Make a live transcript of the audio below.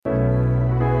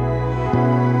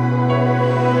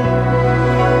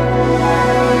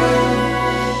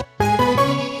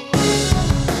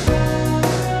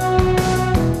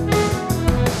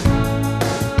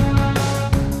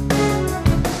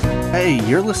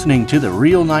listening to the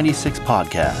Real 96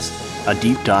 Podcast, a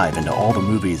deep dive into all the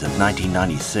movies of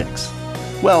 1996.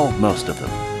 Well, most of them,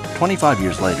 25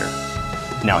 years later.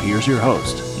 Now here's your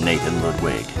host, Nathan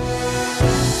Ludwig.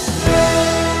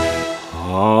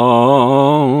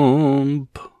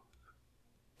 Hump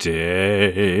Day.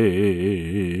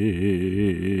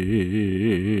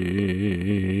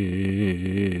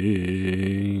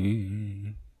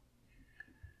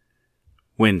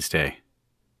 Wednesday.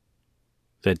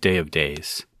 That day of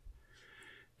days.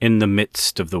 In the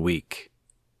midst of the week,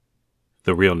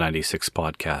 the Real 96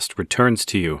 Podcast returns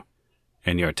to you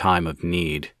in your time of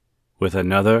need with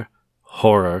another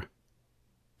horror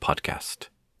podcast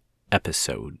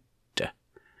episode.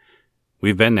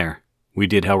 We've been there. We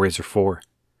did Hellraiser 4.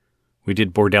 We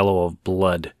did Bordello of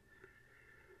Blood.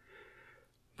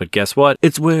 But guess what?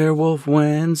 It's Werewolf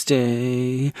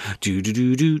Wednesday.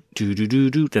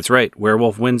 Do-do-do-do-do-do-do-do. That's right.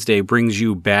 Werewolf Wednesday brings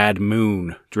you Bad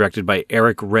Moon, directed by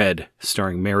Eric Red,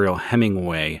 starring Mariel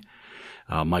Hemingway,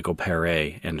 Michael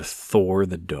Paré, and Thor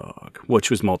the dog,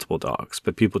 which was multiple dogs,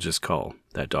 but people just call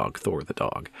that dog Thor the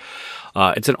dog.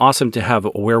 It's an awesome to have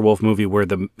a werewolf movie where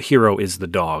the hero is the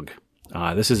dog.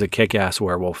 This is a kick-ass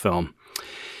werewolf film.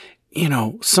 You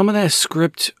know, some of that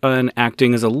script and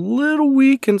acting is a little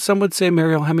weak, and some would say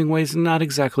Mariel Hemingway's not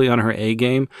exactly on her A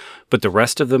game. But the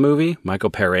rest of the movie,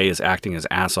 Michael Paré is acting his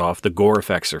ass off. The gore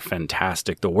effects are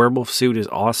fantastic. The werewolf suit is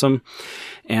awesome.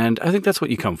 And I think that's what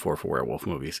you come for werewolf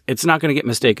movies. It's not going to get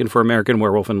mistaken for American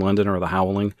Werewolf in London or The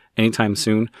Howling anytime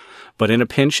soon. But in a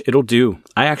pinch, it'll do.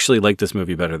 I actually like this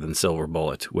movie better than Silver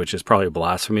Bullet, which is probably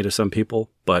blasphemy to some people.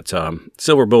 But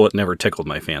Silver Bullet never tickled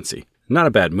my fancy. Not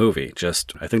a bad movie,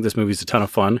 just I think this movie's a ton of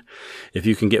fun. If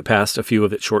you can get past a few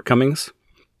of its shortcomings,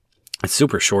 it's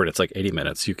super short. It's like 80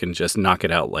 minutes. You can just knock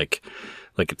it out like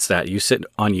it's that. You sit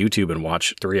on YouTube and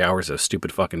watch 3 hours of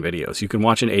stupid fucking videos. You can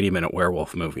watch an 80-minute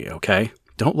werewolf movie, okay?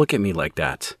 Don't look at me like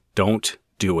that. Don't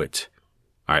do it.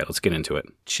 All right, let's get into it.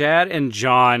 Chad and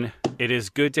John, it is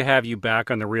good to have you back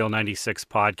on the Real 96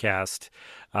 Podcast.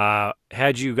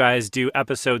 Had you guys do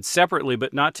episodes separately,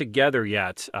 but not together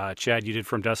yet. Chad, you did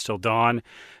From Dusk Till Dawn.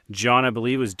 John, I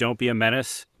believe, was Don't Be a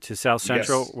Menace to South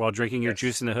Central while drinking your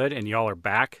juice in the hood, and y'all are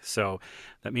back. So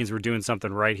that means we're doing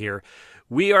something right here.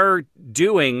 We are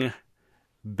doing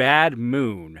Bad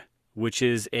Moon, which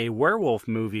is a werewolf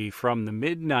movie from the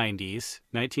mid-90s,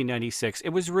 1996. It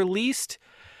was released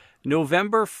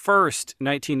November 1st,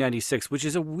 1996, which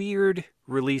is a weird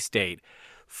release date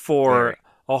for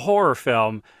a horror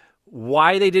film.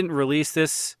 Why they didn't release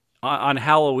this on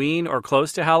Halloween or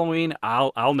close to Halloween,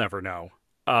 I'll never know.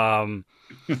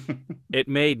 It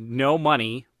made no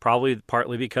money, probably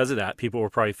partly because of that. People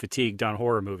were probably fatigued on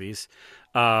horror movies.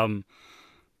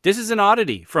 This is an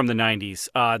oddity from the 90s.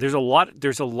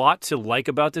 There's a lot to like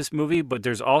about this movie, but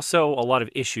there's also a lot of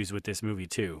issues with this movie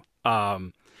too.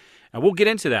 And we'll get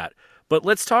into that. But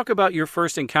let's talk about your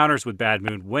first encounters with Bad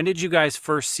Moon. When did you guys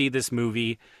first see this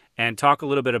movie? And talk a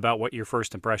little bit about what your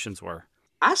first impressions were.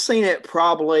 I seen it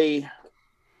probably,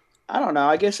 I don't know,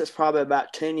 I guess it's probably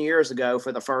about 10 years ago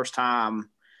for the first time.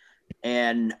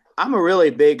 And I'm a really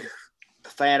big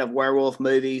fan of werewolf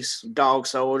movies, Dog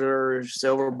Soldiers,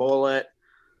 Silver Bullet,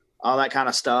 all that kind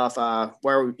of stuff.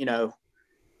 Where, you know,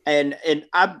 and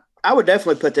I would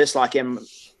definitely put this like in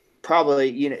probably,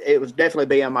 you know, it would definitely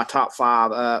be in my top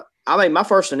 5. I mean, my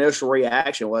first initial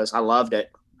reaction was I loved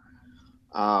it.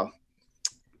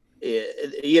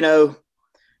 You know,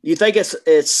 you think it's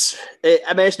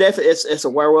definitely it's a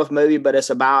werewolf movie, but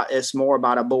it's more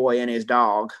about a boy and his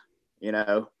dog, you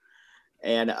know.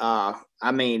 And I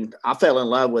mean, I fell in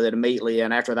love with it immediately,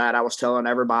 and after that I was telling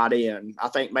everybody, and I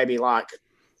think maybe like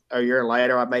a year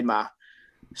later I made my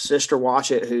sister watch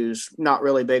it, who's not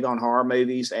really big on horror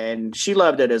movies, and she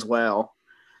loved it as well.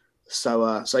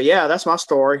 So yeah, that's my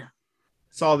story.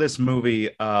 Saw this movie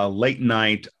late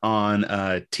night on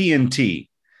TNT.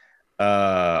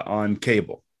 On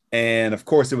cable, and of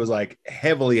course it was like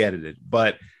heavily edited,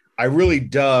 but I really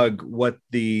dug what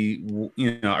the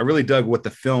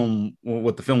film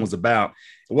was about.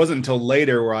 It wasn't until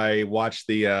later where I watched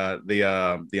the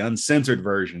uncensored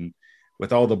version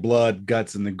with all the blood,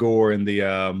 guts, and the gore, and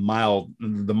the mild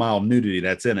nudity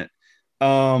that's in it.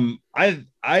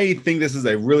 I think this is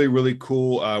a really, really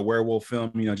cool werewolf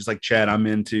film. You know, just like Chad, I'm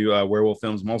into werewolf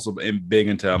films. I'm also big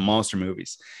into monster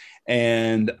movies.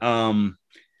 And,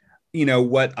 you know,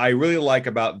 what I really like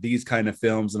about these kind of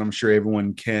films, and I'm sure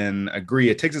everyone can agree,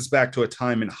 it takes us back to a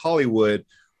time in Hollywood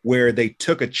where they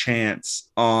took a chance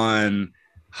on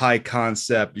high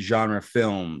concept genre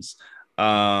films.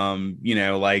 You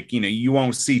know, like, you know, you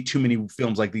won't see too many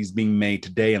films like these being made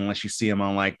today unless you see them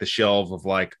on like the shelf of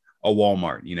like a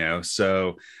Walmart, you know?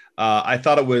 So I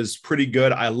thought it was pretty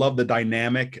good. I love the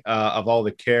dynamic of all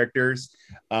the characters.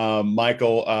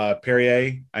 Michael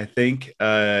Perrier, I think,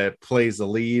 plays the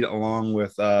lead along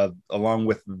with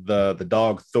the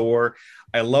dog Thor.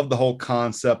 I love the whole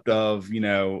concept of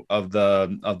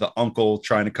the uncle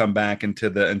trying to come back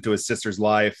into his sister's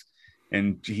life,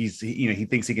 and he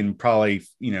thinks he can probably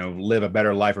live a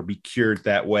better life or be cured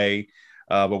that way.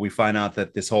 But we find out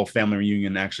that this whole family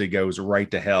reunion actually goes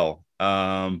right to hell.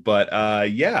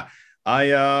 Yeah,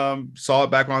 I saw it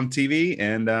back on TV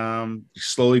and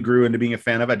slowly grew into being a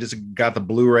fan of it. I just got the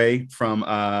Blu-ray from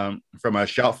a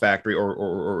Shout Factory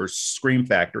or Scream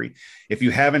Factory. If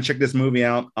you haven't checked this movie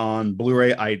out on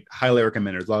Blu-ray, I highly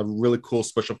recommend it. There's a lot of really cool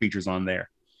special features on there.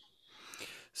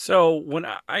 So when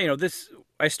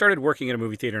I started working in a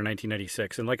movie theater in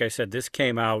 1996, and like I said, this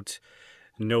came out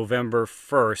November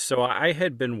 1st. So I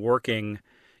had been working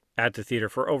at the theater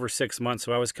for over 6 months.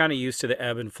 So I was kind of used to the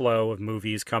ebb and flow of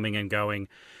movies coming and going.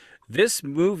 This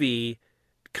movie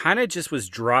kind of just was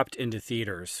dropped into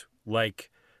theaters, like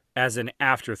as an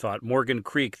afterthought. Morgan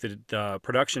Creek, the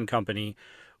production company,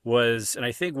 and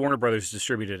I think Warner Brothers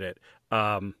distributed it.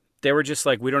 They were just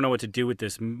like, we don't know what to do with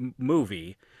this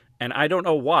movie. And I don't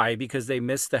know why, because they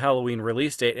missed the Halloween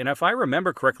release date. And if I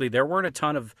remember correctly, there weren't a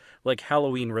ton of like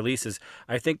Halloween releases.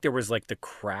 I think there was like The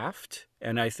Craft,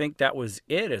 and I think that was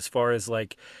it as far as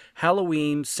like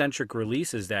Halloween centric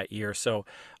releases that year. So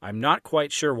I'm not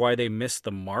quite sure why they missed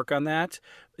the mark on that.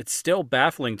 It's still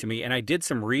baffling to me. And I did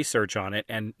some research on it,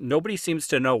 and nobody seems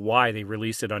to know why they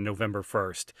released it on November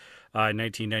 1st,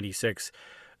 1996.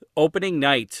 Opening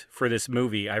night for this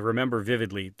movie, I remember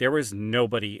vividly, there was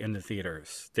nobody in the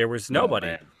theaters. There was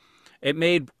nobody. Oh, it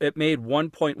made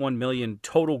 1.1 million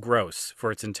total gross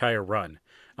for its entire run,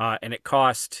 and it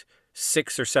cost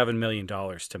 $6 or $7 million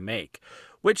to make,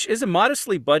 which is a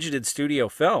modestly budgeted studio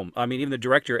film. I mean, even the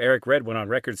director Eric Red went on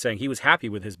record saying he was happy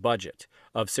with his budget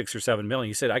of $6 or $7 million.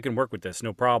 He said, "I can work with this,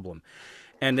 no problem."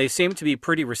 And they seem to be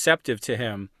pretty receptive to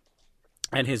him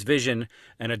and his vision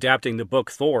and adapting the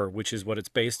book Thor, which is what it's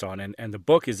based on. And the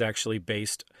book is actually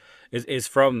is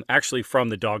from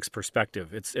the dog's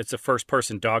perspective. It's a first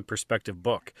person dog perspective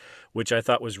book, which I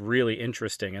thought was really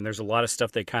interesting. And there's a lot of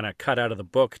stuff they kind of cut out of the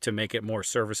book to make it more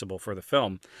serviceable for the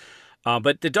film.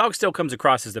 But the dog still comes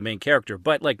across as the main character.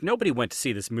 But like nobody went to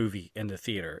see this movie in the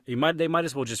theater. They might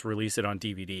as well just release it on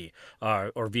DVD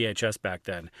or VHS back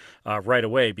then right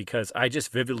away, because I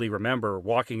just vividly remember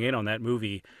walking in on that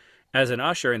movie as an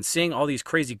usher and seeing all these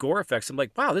crazy gore effects. I'm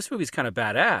like, wow, this movie's kind of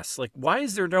badass. Like, why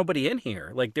is there nobody in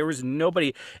here? Like, there was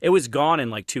nobody. It was gone in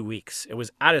like 2 weeks. It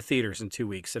was out of theaters in 2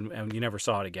 weeks, and you never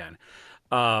saw it again.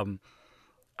 The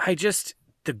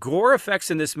gore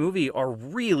effects in this movie are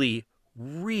really,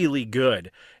 really good.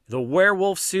 The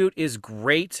werewolf suit is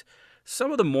great.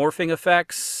 Some of the morphing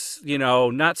effects,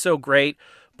 not so great.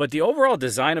 But the overall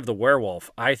design of the werewolf,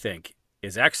 I think,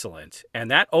 is excellent. And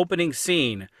that opening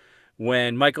scene,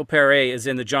 when Michael Perret is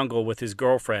in the jungle with his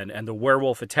girlfriend and the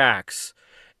werewolf attacks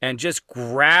and just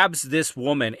grabs this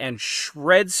woman and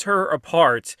shreds her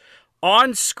apart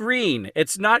on screen.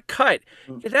 It's not cut.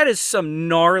 That is some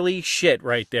gnarly shit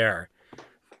right there.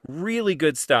 Really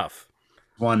good stuff.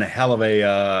 That's one hell of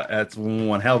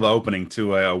an opening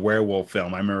to a werewolf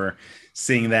film. I remember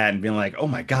seeing that and being like, oh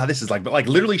my God, this is like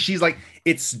literally she's like,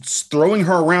 it's throwing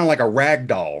her around like a rag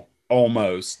doll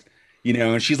almost.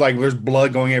 And she's like, there's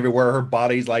blood going everywhere. Her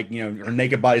body's like, her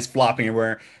naked body's flopping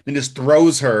everywhere. Then just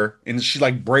throws her, and she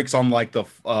like breaks on like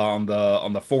on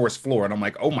the forest floor. And I'm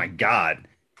like, oh my God,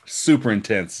 super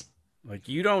intense. Like,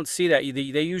 you don't see that.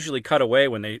 They usually cut away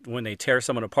when they tear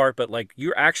someone apart, but like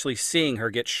you're actually seeing her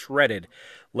get shredded.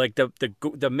 Like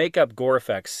the makeup gore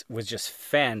effects was just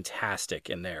fantastic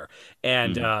in there.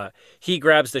 And he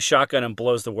grabs the shotgun and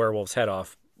blows the werewolf's head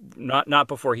off. Not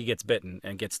before he gets bitten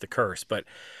and gets the curse, but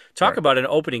talk about an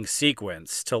opening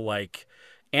sequence to like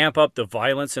amp up the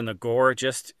violence and the gore.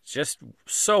 Just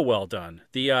so well done.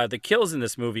 The kills in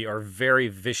this movie are very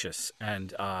vicious,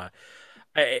 and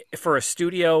for a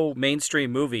studio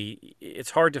mainstream movie,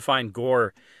 it's hard to find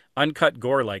uncut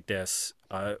gore like this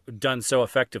done so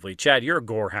effectively. Chad, you're a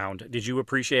gore hound. Did you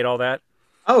appreciate all that?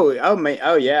 Oh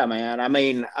yeah, man. I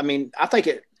mean, I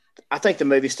think the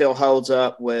movie still holds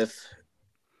up with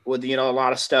a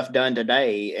lot of stuff done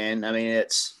today, and I mean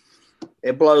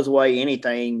it blows away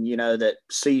anything that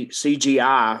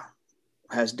CGI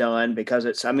has done, because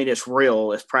it's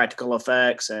real, it's practical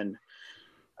effects, and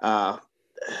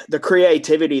the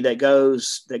creativity that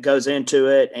goes into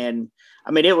it. And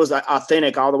I mean, it was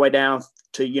authentic all the way down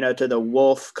to to the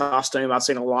wolf costume. I've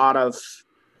seen a lot of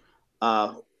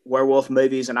werewolf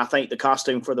movies, and I think the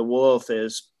costume for the wolf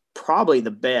is probably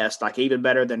the best, like even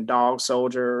better than Dog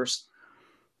Soldiers.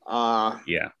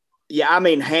 Yeah. Yeah, I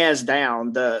mean, hands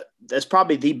down, that's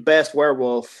probably the best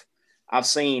werewolf I've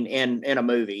seen in a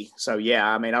movie. So yeah,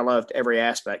 I mean, I loved every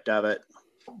aspect of it.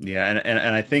 Yeah,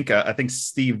 and I think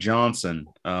Steve Johnson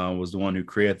was the one who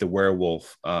created the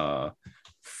werewolf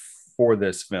for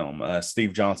this film.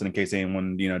 Steve Johnson, in case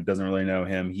anyone doesn't really know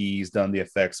him, he's done the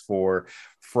effects for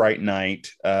Fright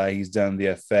Night. He's done the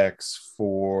effects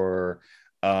for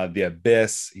The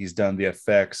Abyss. He's done the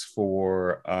effects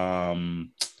for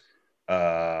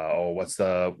what's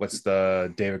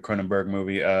the David Cronenberg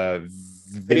movie?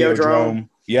 Videodrome.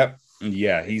 Yep.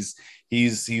 Yeah, he's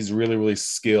really, really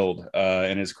skilled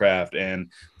in his craft,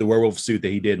 and the werewolf suit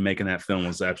that he did making that film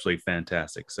was absolutely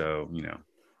fantastic. So,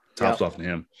 tops off to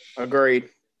him. Agreed.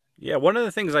 Yeah, one of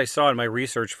the things I saw in my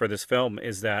research for this film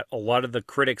is that a lot of the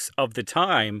critics of the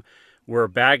time were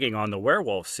bagging on the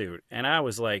werewolf suit, and I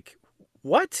was like,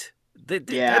 what?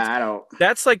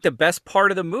 That's like the best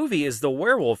part of the movie is the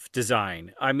werewolf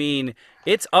design. I mean,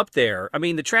 it's up there. I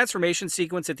mean, the transformation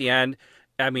sequence at the end,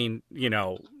 I mean,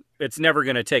 it's never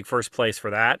going to take first place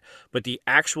for that. But the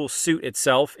actual suit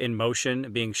itself in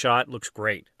motion being shot looks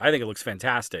great. I think it looks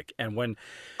fantastic. And when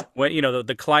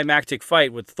the climactic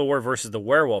fight with Thor versus the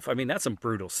werewolf, I mean, that's some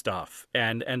brutal stuff.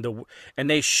 And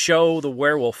they show the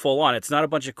werewolf full on. It's not a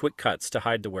bunch of quick cuts to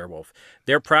hide the werewolf.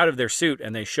 They're proud of their suit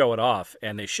and they show it off,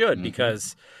 and they should,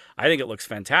 because I think it looks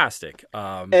fantastic.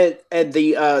 And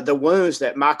the wounds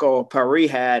that Michael Pare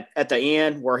had at the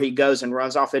end, where he goes and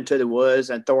runs off into the woods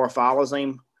and Thor follows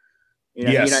him. He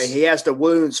has the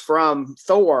wounds from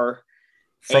Thor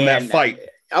from that fight.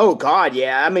 Oh God,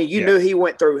 yeah. I mean, you knew he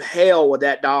went through hell with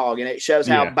that dog, and it shows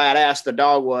how badass the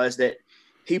dog was that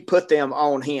he put them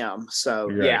on him. So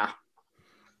yeah.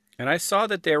 And I saw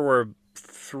that there were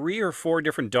 3 or 4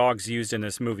 different dogs used in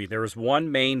this movie. There was one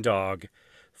main dog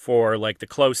for like the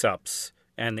close-ups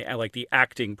and the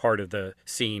acting part of the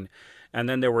scene, and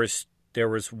then there was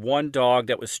one dog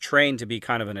that was trained to be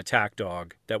kind of an attack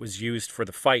dog that was used for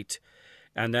the fight.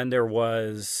 And then there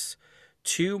was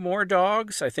 2 more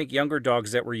dogs, I think younger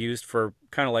dogs, that were used for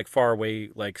kind of like far away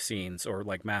like scenes or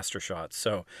like master shots.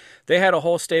 So they had a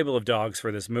whole stable of dogs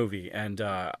for this movie. And,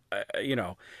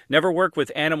 never work with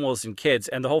animals and kids.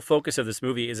 And the whole focus of this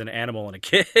movie is an animal and a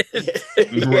kid.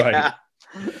 Right.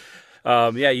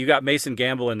 You got Mason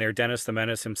Gamble in there, Dennis the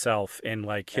Menace himself, in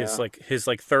his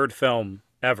 3rd film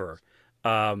ever.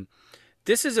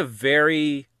 This is a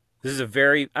very, I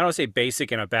don't want to say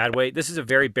basic in a bad way. This is a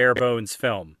very bare bones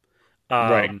film.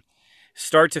 Right.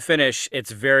 Start to finish, it's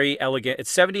very elegant.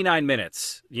 It's 79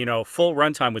 minutes, full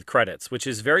runtime with credits, which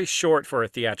is very short for a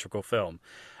theatrical film.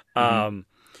 Guy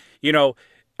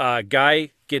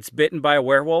gets bitten by a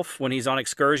werewolf when he's on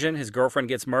excursion. His girlfriend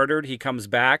gets murdered. He comes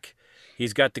back.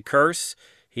 He's got the curse.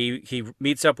 He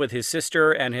meets up with his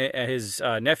sister and his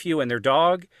nephew and their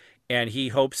dog, and he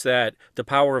hopes that the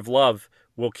power of love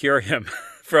will cure him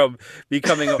from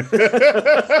becoming which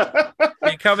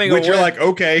you're like,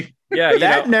 okay. Yeah,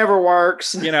 that never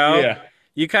works. You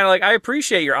kind of like, I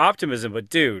appreciate your optimism, but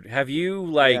dude, have you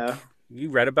you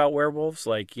read about werewolves?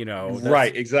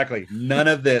 Right, exactly. None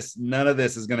of this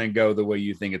is going to go the way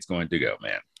you think it's going to go,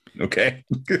 man. Okay.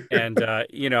 And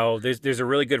there's a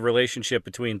really good relationship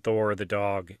between Thor the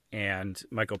dog and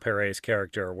Michael Pare's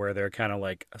character, where they're kind of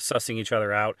like sussing each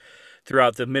other out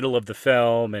throughout the middle of the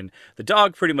film, and the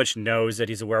dog pretty much knows that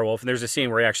he's a werewolf. And there's a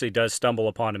scene where he actually does stumble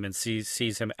upon him and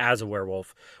sees him as a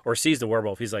werewolf, or sees the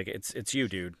werewolf. He's like, it's you,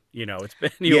 dude. It's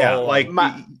been you all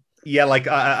along.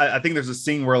 I think there's a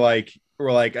scene where I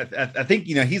think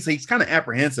he's kind of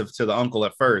apprehensive to the uncle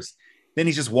at first. Then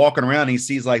he's just walking around and he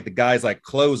sees the guy's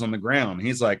clothes on the ground.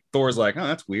 He's like, Thor's like, oh,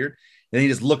 that's weird. Then he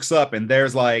just looks up and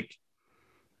there's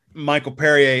Michael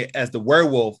Pare as the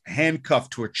werewolf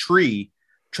handcuffed to a tree,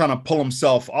 trying to pull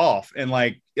himself off and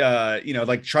trying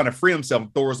to free himself.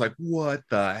 And Thor's like, what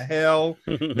the hell?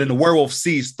 Then the werewolf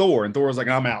sees Thor and Thor's like,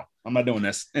 I'm out. I'm not doing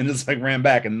this. And just ran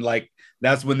back. And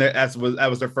that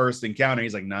was their first encounter.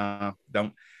 He's like, nah,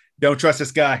 don't trust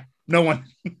this guy. No one.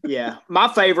 Yeah. My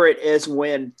favorite is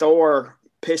when Thor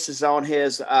pisses on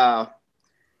his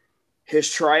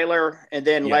trailer. And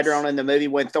then later on in the movie,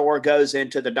 when Thor goes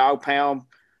into the dog pound,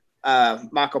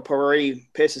 Michael Pare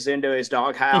pisses into his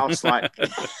dog house.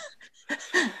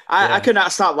 I could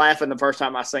not stop laughing the first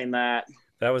time I seen that.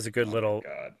 That was a good little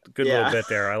bit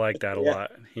there. I like that a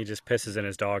lot. He just pisses in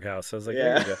his doghouse. I was like,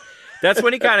 there you go. That's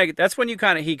when he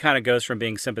kind of goes from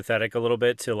being sympathetic a little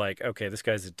bit to okay, this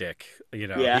guy's a dick.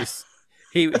 He's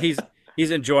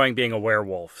enjoying being a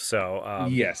werewolf. So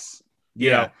yes,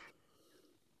 not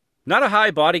a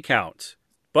high body count.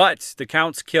 But the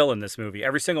counts kill in this movie.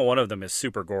 Every single one of them is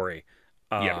super gory.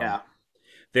 Yeah.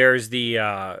 There's the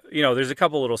there's a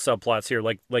couple little subplots here,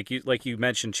 like you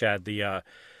mentioned, Chad. The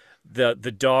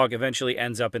dog eventually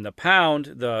ends up in the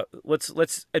pound.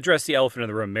 Let's address the elephant in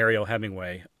the room, Mariel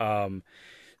Hemingway.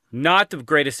 Not the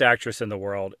greatest actress in the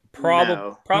world.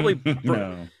 No.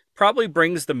 Probably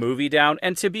brings the movie down.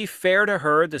 And to be fair to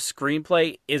her, the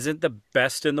screenplay isn't the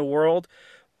best in the world.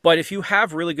 But if you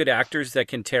have really good actors that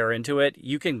can tear into it,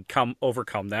 you can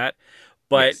overcome that.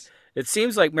 But it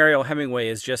seems like Mariel Hemingway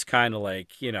is just kind of like,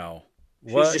 she's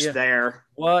just there.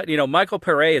 What? Michael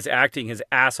Pare is acting his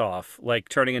ass off, like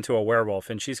turning into a werewolf.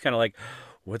 And she's kind of like,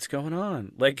 what's going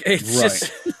on? Like, it's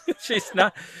just,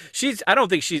 I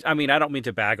don't mean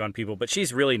to bag on people, but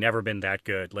she's really never been that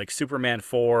good. Like Superman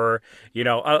 4,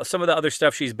 some of the other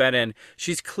stuff she's been in,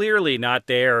 she's clearly not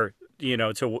there,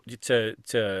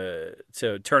 to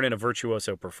turn in a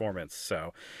virtuoso performance.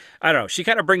 So I don't know. She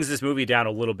kind of brings this movie down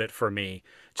a little bit for me.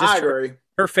 I agree.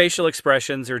 Her facial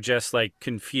expressions are just like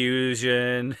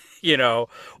confusion,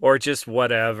 or just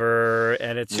whatever.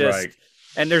 And it's just,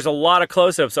 and there's a lot of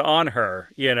close-ups on her,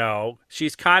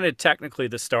 she's kind of technically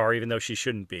the star, even though she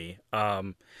shouldn't be.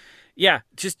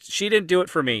 She didn't do it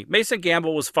for me. Mason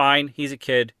Gamble was fine. He's a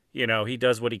kid, he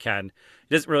does what he can.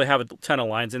 He doesn't really have a ton of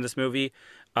lines in this movie.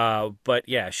 But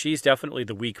yeah, she's definitely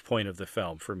the weak point of the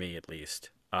film for me, at least.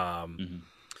 And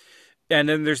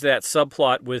then there's that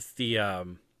subplot with the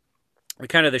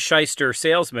kind of the shyster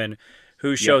salesman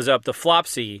who shows up, the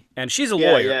Flopsy, and she's a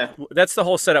lawyer. Yeah. That's the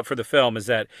whole setup for the film, is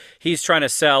that he's trying to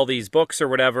sell these books or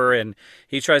whatever, and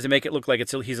he tries to make it look like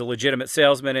he's a legitimate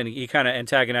salesman, and he kind of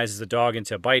antagonizes the dog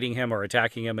into biting him or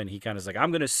attacking him, and he kind of is like,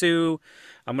 I'm going to sue,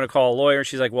 I'm going to call a lawyer. And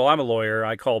she's like, well, I'm a lawyer,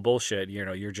 I call bullshit,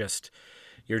 you're just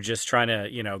trying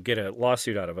to, get a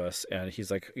lawsuit out of us. And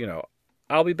he's like,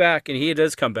 I'll be back, and he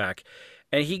does come back.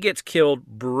 And he gets killed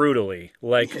brutally,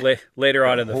 like later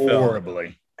on in the film.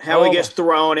 Horribly. How he gets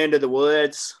thrown into the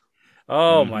woods.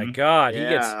 Oh my God.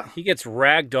 Yeah. He gets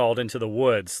ragdolled into the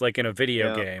woods, like in a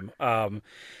video game.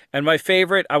 And my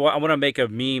favorite, I want to make a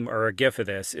meme or a gif of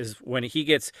this, is when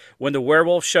the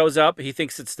werewolf shows up, he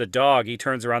thinks it's the dog. He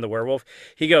turns around the werewolf.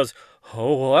 He goes,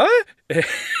 oh, what?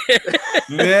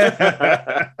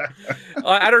 I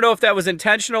don't know if that was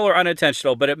intentional or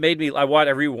unintentional, but it made me, I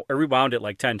rewound it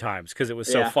like 10 times because it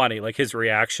was so funny. Like his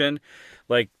reaction,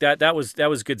 like that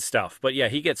was good stuff. But yeah,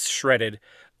 he gets shredded.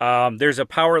 There's a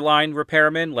power line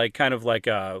repairman, like kind of like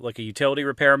a utility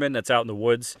repairman that's out in the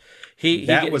woods.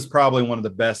 That was probably one of the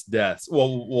best deaths.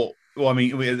 Well, I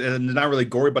mean, it's not really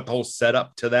gory, but the whole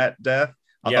setup to that death,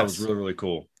 I thought it was really, really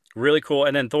cool. Really cool.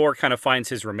 And then Thor kind of finds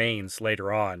his remains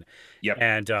later on. Yep.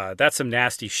 And that's some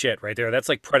nasty shit right there. That's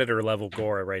like Predator level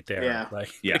gore right there. Yeah. Like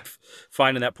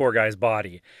finding that poor guy's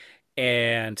body.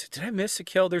 And did I miss a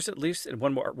kill? There's at least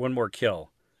one more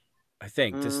kill, I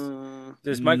think.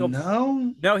 Does Michael?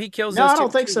 No, he kills. No, those I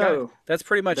don't think so. Guys. That's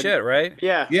pretty much it, right?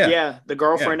 Yeah. The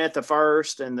girlfriend at the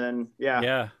first, and then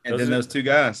and those two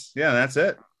guys. Yeah, that's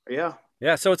it. Yeah.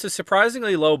 So it's a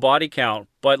surprisingly low body count,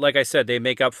 but like I said, they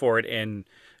make up for it in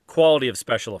quality of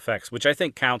special effects, which I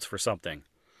think counts for something.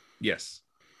 Yes.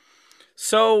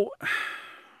 So,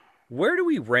 where do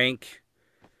we rank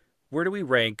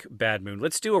Bad Moon?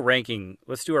 Let's do a ranking.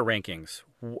 Let's do our rankings.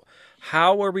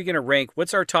 How are we going to rank?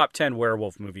 What's our top 10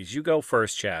 werewolf movies? You go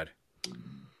first, Chad.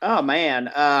 Oh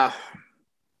man, I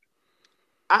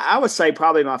would say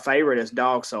probably my favorite is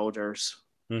Dog Soldiers.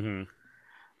 Mm-hmm.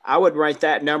 I would rank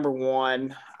that number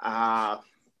one.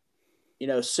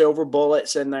 Silver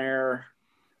Bullets in there.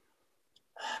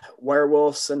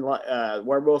 Werewolf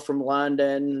from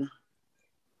London.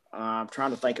 I'm trying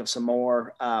to think of some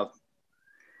more. Oh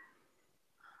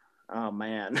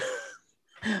man,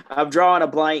 I'm drawing a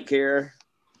blank here.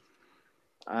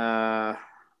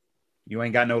 You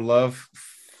ain't got no love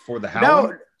for the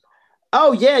Howling? No.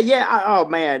 Oh yeah. Oh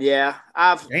man, yeah.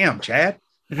 Damn, Chad.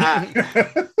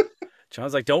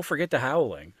 John's like, don't forget the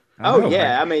Howling.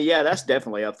 Man. I mean, yeah, that's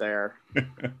definitely up there.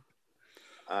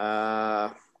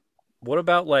 What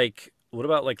about Late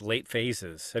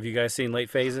Phases? Have you guys seen Late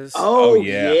Phases? Oh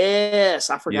yeah. Yes.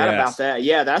 I forgot about that.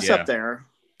 Yeah, that's up there.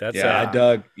 That's I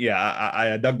dug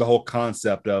the whole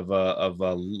concept of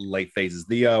Late Phases.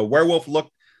 The werewolf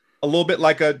looked a little bit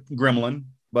like a gremlin,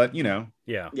 but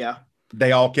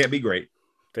they all can't be great.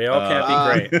 They all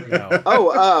can't be great.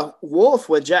 No. Wolf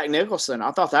with Jack Nicholson.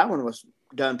 I thought that one was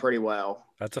done pretty well.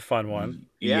 That's a fun one.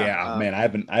 Man, I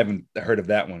haven't heard of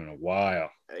that one in a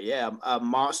while.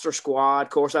 Monster Squad.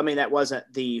 Of course, I mean that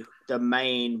wasn't the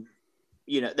main.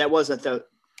 That wasn't the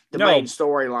main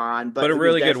storyline, but a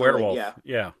really good werewolf.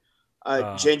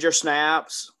 Ginger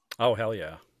Snaps. Oh hell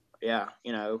yeah. Yeah,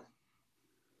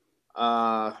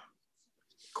 Of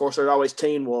course, there's always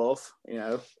Teen Wolf. You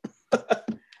know, I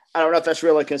don't know if that's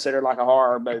really considered like a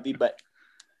horror movie, but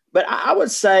I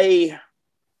would say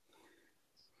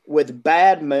with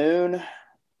Bad Moon,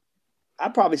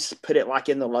 I'd probably put it like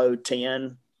in the low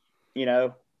 10. You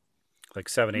know, like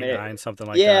 7, 8, 9, something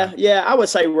like that. that. Yeah, I would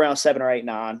say around 7 or 8,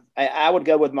 9. I would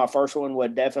go with my first one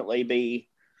would definitely be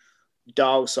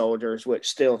Dog Soldiers, which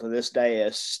still to this day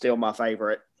is still my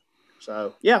favorite.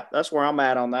 So yeah, that's where I'm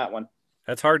at on that one.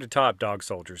 That's hard to top, Dog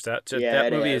Soldiers. That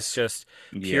movie is just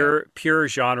pure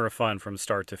genre fun from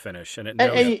start to finish, and it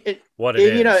knows what it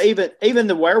is. You know, even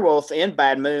the werewolf in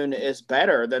Bad Moon is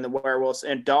better than the werewolves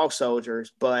in Dog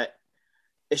Soldiers, but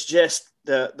it's just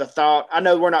the thought. I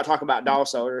know we're not talking about Dog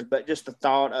Soldiers, but just the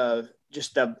thought of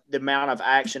just the amount of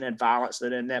action and violence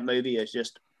that in that movie is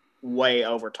just way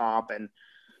over top, and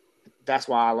that's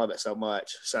why I love it so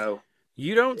much. So.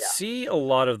 You don't see a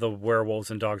lot of the werewolves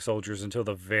and Dog Soldiers until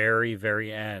the very,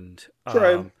 very end.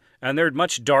 True. And they're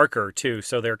much darker, too,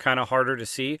 so they're kind of harder to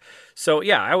see. So,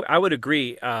 yeah, I would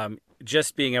agree.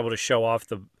 Just being able to show off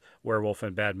the werewolf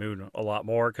in Bad Moon a lot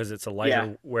more because it's a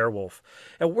lighter werewolf.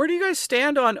 And where do you guys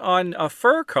stand on a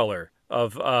fur color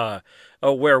of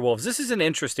werewolves? This is an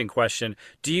interesting question.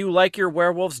 Do you like your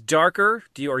werewolves darker?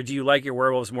 Do you like your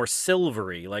werewolves more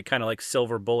silvery, like kind of like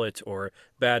Silver Bullet or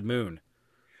Bad Moon?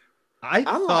 I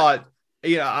thought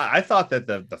that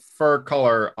the fur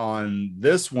color on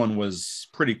this one was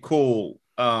pretty cool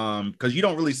because you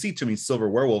don't really see too many silver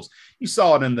werewolves. You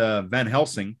saw it in the Van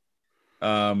Helsing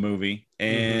movie,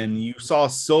 and you saw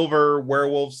silver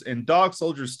werewolves in Dog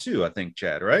Soldiers too, I think,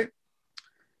 Chad, right?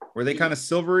 Were they kind of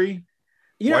silvery?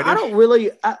 You know, I don't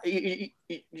really.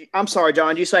 I'm sorry,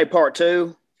 John. Did you say part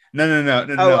 2?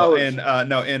 No. In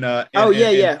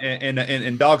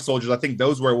Dog Soldiers, I think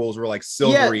those werewolves were like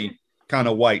silvery. Kind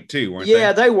of white too, weren't they?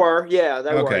 Yeah, they were. Yeah,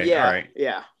 they were. Yeah, all right.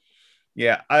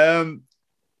 Yeah.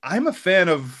 I'm a fan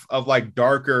of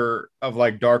darker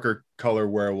color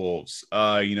werewolves.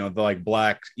 You know, the like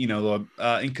black. You know,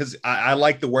 because I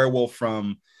like the werewolf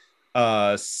from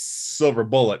Silver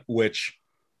Bullet, which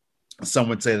some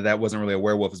would say that wasn't really a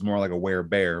werewolf; it's more like a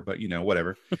werebear. But you know,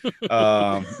 whatever.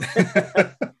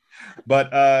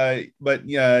 But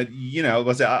yeah, you know,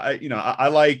 let's say I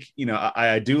like, you know,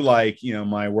 I do like, you know,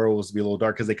 my werewolves to be a little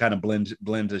dark because they kind of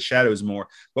blend to shadows more.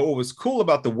 But what was cool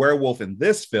about the werewolf in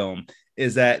this film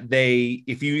is that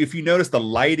if you notice the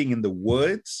lighting in the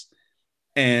woods,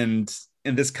 and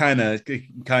this kind of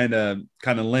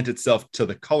lent itself to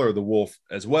the color of the wolf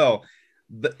as well.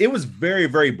 It was very,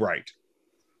 very bright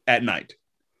at night,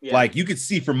 like you could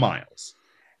see for miles.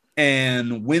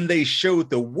 And when they showed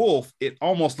the wolf, it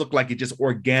almost looked like it just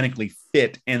organically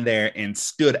fit in there and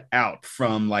stood out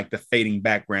from like the fading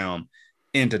background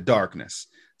into darkness.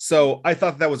 So I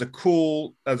thought that was a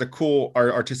cool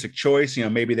artistic choice. You know,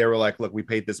 maybe they were like, look, we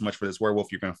paid this much for this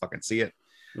werewolf. You're going to fucking see it.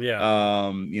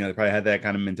 Yeah. You know, they probably had that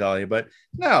kind of mentality, but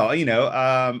no, you know,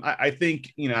 I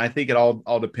think it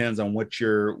all depends on what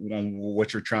you're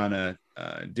trying to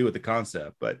do with the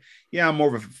concept. But yeah, I'm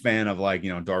more of a fan of like,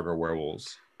 you know, darker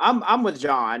werewolves. I'm with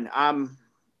John. I'm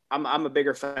a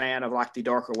bigger fan of like the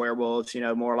darker werewolves, you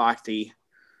know, more like the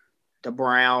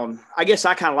brown. I guess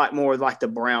I kind of like more like the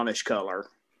brownish color,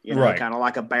 you know, kind of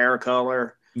like a bear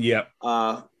color. Yep.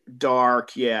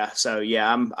 Dark. Yeah. So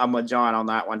yeah, I'm with John on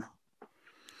that one.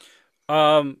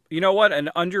 You know what?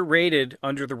 An underrated,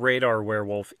 under the radar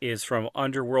werewolf is from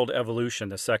Underworld Evolution,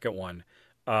 the second one.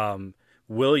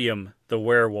 William the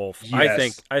werewolf.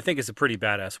 Yes. I think is a pretty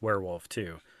badass werewolf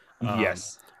too.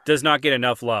 Yes. Does not get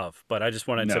enough love, but I just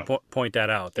wanted to point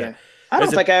that out. That I don't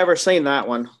think I ever seen that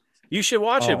one. You should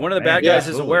watch it. One of the bad guys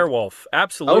is a werewolf.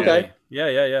 Absolutely. Okay.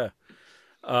 Yeah.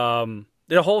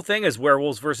 The whole thing is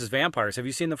werewolves versus vampires. Have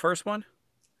you seen the first one?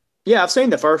 Yeah, I've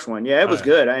seen the first one. Yeah, it was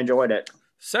good. I enjoyed it.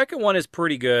 Second one is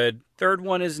pretty good. Third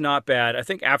one is not bad. I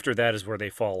think after that is where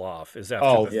they fall off. Is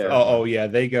after the third one. Yeah.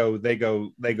 They go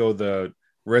the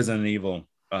Resident Evil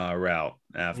route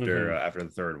after the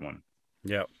third one.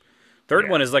 Yep. Third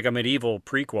one is like a medieval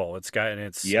prequel.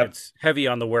 It's heavy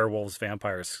on the werewolves,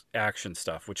 vampires action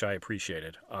stuff, which I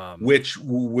appreciated.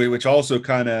 Which also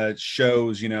kind of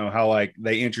shows, you know, how like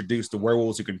they introduced the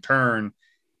werewolves who can turn,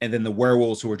 and then the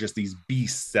werewolves who are just these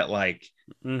beasts that like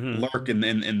lurk in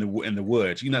the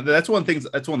woods. You know, that's one of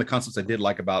the concepts I did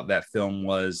like about that film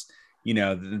was, you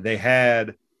know, they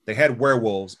had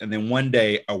werewolves, and then one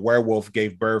day a werewolf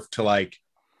gave birth to like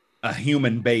a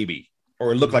human baby.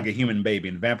 Or it looked like a human baby.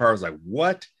 And the vampire was like,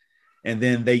 what? And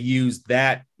then they used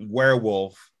that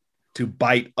werewolf to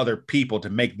bite other people to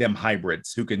make them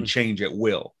hybrids who can change at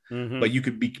will. But you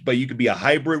could be a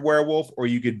hybrid werewolf, or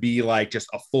you could be like just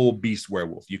a full beast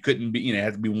werewolf. You couldn't be, it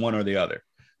had to be one or the other.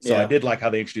 So I did like how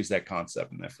they introduced that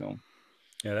concept in that film.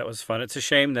 Yeah, that was fun. It's a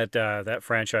shame that that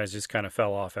franchise just kind of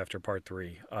fell off after part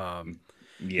 3.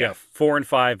 Yeah, 4 and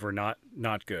 5 were not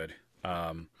good,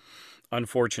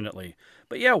 unfortunately.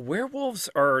 But yeah, werewolves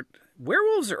are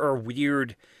a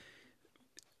weird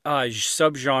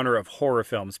subgenre of horror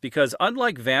films, because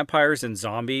unlike vampires and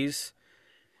zombies,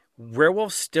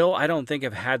 werewolves still, I don't think,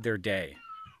 have had their day.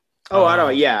 Oh, I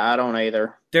don't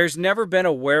either. There's never been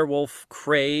a werewolf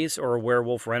craze or a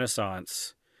werewolf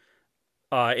renaissance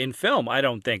in film, I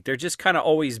don't think. They're just kind of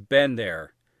always been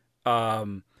there.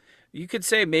 You could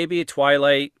say maybe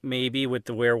Twilight, maybe with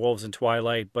the werewolves in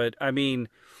Twilight, but I mean,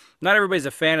 not everybody's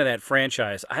a fan of that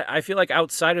franchise. I feel like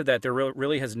outside of that, there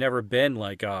really has never been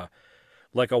like a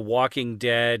Walking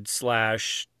Dead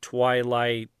 /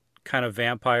 Twilight kind of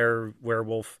vampire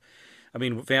werewolf. I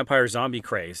mean, vampire zombie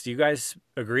craze. Do you guys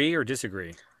agree or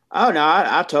disagree? Oh no,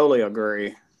 I totally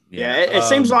agree. Yeah, it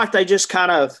seems like they just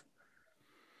kind of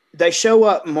they show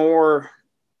up more.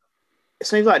 It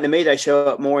seems like to me they show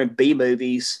up more in B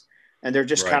movies, and they're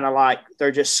just kind of like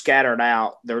they're just scattered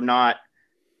out. They're not,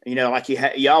 like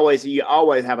you always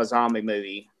have a zombie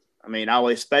movie. I mean,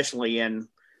 always, especially in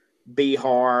B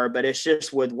horror, but it's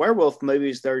just with werewolf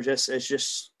movies, there's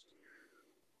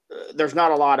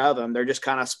not a lot of them. They're just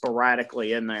kind of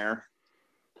sporadically in there.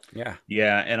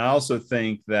 Yeah. And I also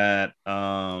think that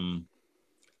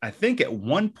I think at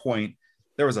one point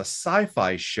there was a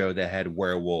sci-fi show that had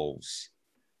werewolves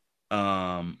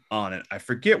on it. I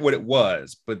forget what it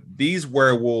was, but these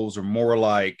werewolves are more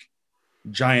like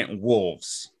giant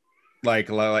wolves,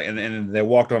 and they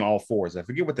walked on all fours. I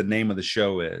forget what the name of the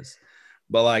show is,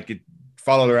 but like it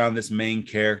followed around this main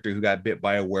character who got bit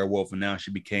by a werewolf, and now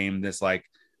she became this like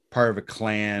part of a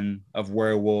clan of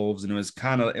werewolves. And it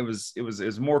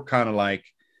was more kind of like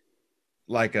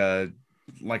a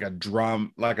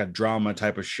drama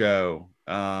type of show.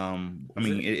 I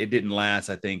mean, it didn't last,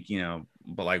 I think,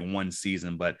 but like one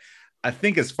season. But I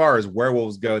think as far as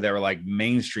werewolves go that were like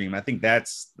mainstream, I think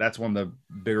that's one of the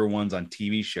bigger ones on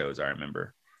TV shows I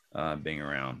remember being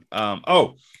around.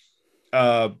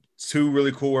 Two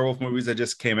really cool werewolf movies that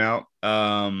just came out.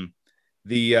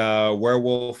 The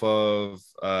Werewolf of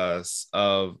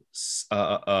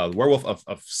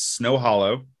Snow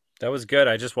Hollow. That was good.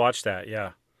 I just watched that.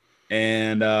 Yeah.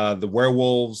 And the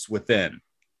Werewolves Within.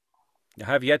 I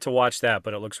have yet to watch that,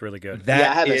 but it looks really good. I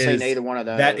haven't seen either one of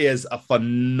those. That is a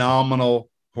phenomenal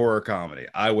horror comedy.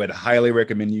 I would highly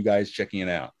recommend you guys checking it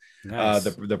out. Nice.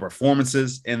 The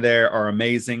performances in there are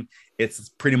amazing. It's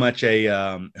pretty much a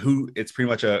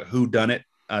whodunit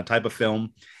type of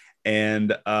film.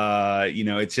 And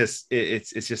it's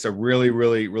just a really,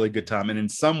 really, really good time. And in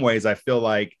some ways I feel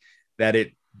like that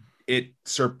it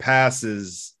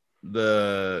surpasses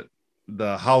the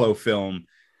Hollow film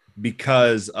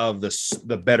because of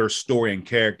the better story and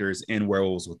characters in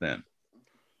Werewolves Within.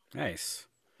 Nice.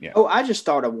 Yeah. Oh, I just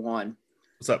thought of one.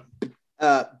 What's up?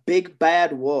 Big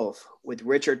Bad Wolf with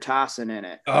Richard Tyson in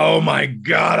it. Oh my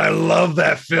God, I love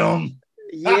that film.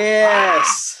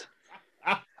 Yes.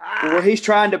 Where he's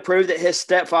trying to prove that his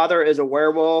stepfather is a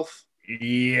werewolf.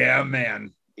 Yeah,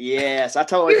 man. Yes, I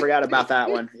totally forgot about that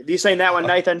one. Have you seen that one,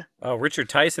 Nathan? Oh, Richard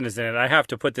Tyson is in it. I have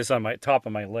to put this on my top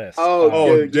of my list.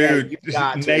 Oh, dude. Yeah, you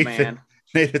got to, man.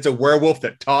 Nathan, it's a werewolf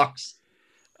that talks.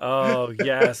 Oh,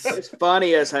 yes. It's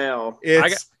funny as hell.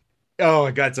 Oh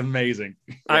my God, it's amazing.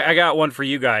 I got one for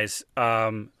you guys.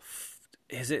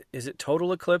 Is it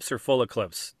Total Eclipse or Full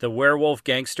Eclipse? The werewolf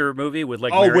gangster movie with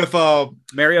like Mario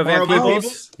Van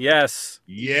Peebles? Yes.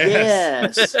 Yeah,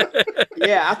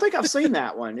 I think I've seen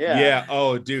that one. Yeah. Yeah.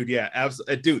 Oh, dude. Yeah.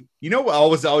 Absolutely. Dude, you know what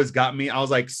always got me? I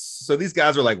was like, so these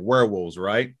guys are like werewolves,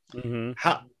 right? Mm-hmm.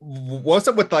 What's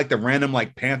up with like the random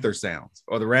like panther sounds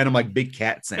or the random like big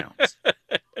cat sounds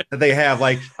that they have?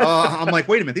 Like, I'm like,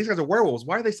 wait a minute, these guys are werewolves.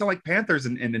 Why do they sound like panthers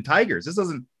and tigers? This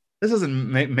doesn't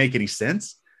make any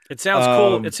sense. It sounds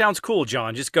cool. It sounds cool,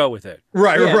 John. Just go with it.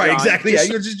 Right, John, exactly.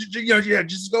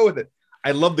 Just go with it.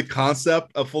 I love the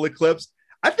concept of Full Eclipse.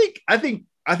 I think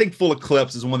Full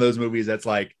Eclipse is one of those movies that's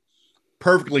like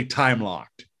perfectly time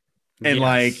locked. And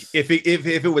like if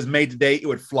it was made today, it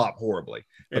would flop horribly.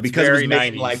 But because it was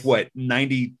made 90s. Like what,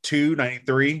 92,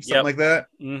 93, something like that.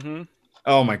 Mm-hmm.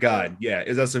 Oh my God. Yeah.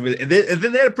 And then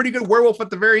they had a pretty good werewolf at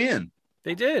the very end.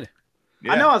 They did.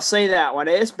 Yeah. I know I've seen that one.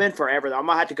 It's been forever though. I'm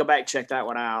gonna have to go back and check that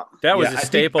one out. That was a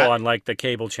staple on like the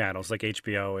cable channels, like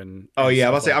HBO and. Oh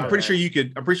yeah, I'll say I'm pretty sure you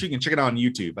can check it out on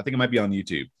YouTube. I think it might be on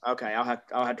YouTube. Okay, I'll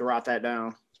have to write that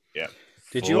down. Yeah.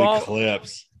 Did you all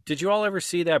Did you all ever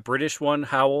see that British one,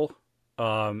 Howl?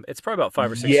 It's probably about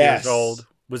 5 or 6 years Yes. old.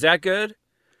 Was that good?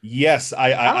 Yes, I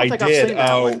don't I think I've did. seen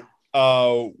that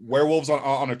one. Werewolves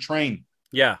on a train.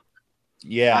 Yeah. I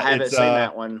Yeah, haven't it's seen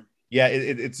that one. yeah,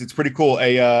 it's pretty cool.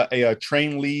 A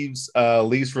train leaves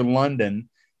for London,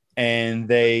 and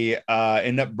they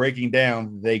end up breaking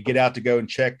down. They get out to go and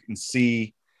check and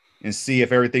see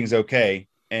if everything's okay,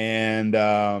 and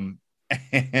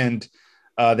and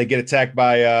they get attacked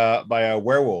by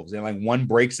werewolves, and like one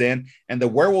breaks in, and the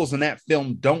werewolves in that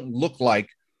film don't look like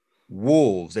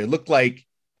wolves. They look like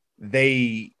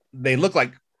they look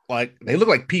like they look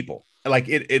like people. Like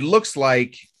it looks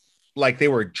like they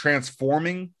were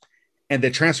transforming, and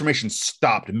the transformation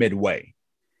stopped midway,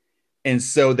 and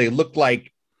so they look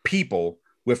like people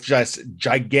with just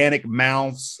gigantic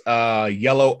mouths,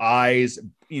 yellow eyes,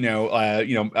 weird,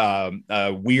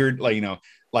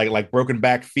 like like broken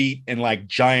back feet, and like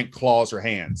giant claws or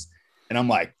hands. And I'm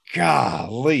like,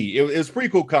 golly, it was a pretty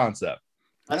cool concept.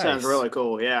 That sounds really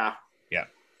cool. Yeah. Yeah.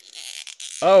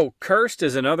 Oh, Cursed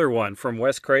is another one from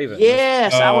Wes Craven.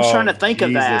 Yes, I was trying to Oh, think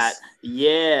of that. Jesus.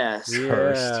 Yes.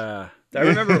 Cursed. Yeah. I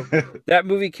remember that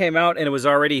movie came out and it was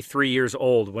already 3 years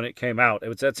old when it came out.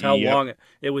 That's how Yep. long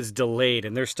it was delayed,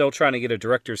 and they're still trying to get a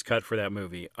director's cut for that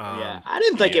movie. Yeah, I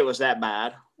didn't think it was that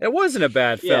bad. It wasn't a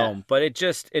bad film, but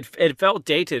it felt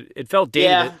dated. It felt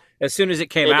dated as soon as it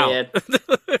came out.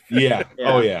 Yeah. Yeah.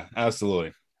 Oh yeah.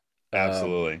 Absolutely.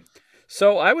 Absolutely.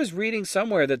 So I was reading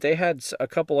somewhere that they had a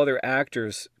couple other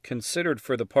actors considered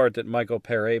for the part that Michael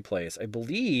Pere plays. I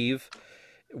believe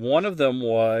one of them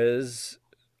was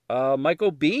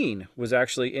Michael Biehn was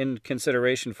actually in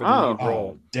consideration for the lead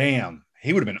role. Oh, damn.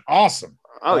 He would have been awesome.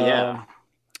 Oh, yeah.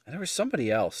 And there was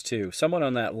somebody else, too. Someone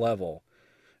on that level.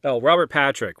 Oh, Robert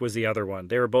Patrick was the other one.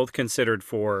 They were both considered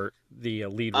for the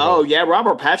lead role. Oh, yeah.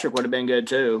 Robert Patrick would have been good,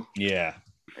 too. Yeah.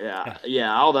 Yeah.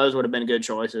 Yeah. All those would have been good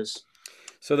choices.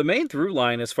 So the main through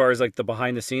line, as far as like the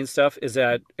behind the scenes stuff, is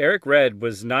that Eric Red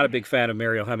was not a big fan of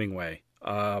Mariel Hemingway.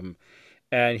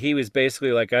 And he was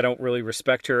basically like, I don't really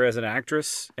respect her as an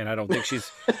actress, and I don't think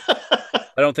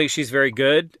she's very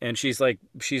good, and she's like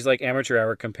amateur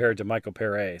hour compared to Michael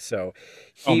Pere. So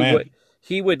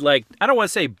he would like, I don't want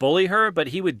to say bully her, but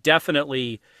he would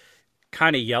definitely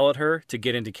kind of yell at her to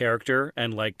get into character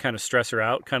and like kind of stress her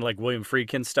out, kind of like William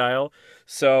Friedkin style.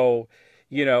 So,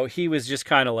 he was just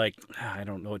kind of like, I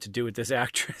don't know what to do with this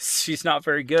actress. She's not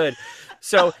very good.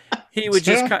 So he would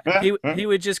just he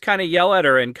would just kind of yell at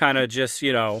her and kind of just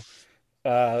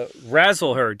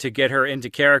razzle her to get her into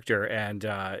character. And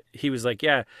he was like,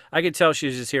 yeah, I could tell she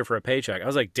was just here for a paycheck. I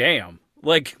was like, damn.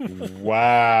 Like,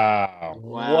 wow.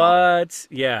 What?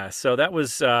 Yeah. So that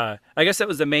was, I guess that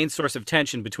was the main source of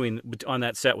tension on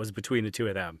that set, was between the two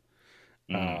of them.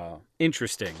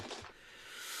 Interesting.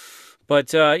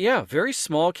 But yeah, very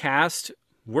small cast,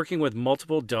 working with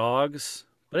multiple dogs.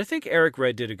 But I think Eric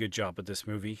Red did a good job with this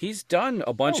movie. He's done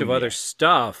a bunch of other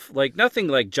stuff, like nothing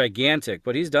like gigantic,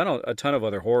 but he's done a ton of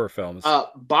other horror films.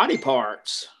 Body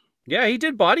Parts. Yeah, he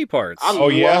did Body Parts. I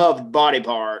loved Body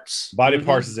Parts. Body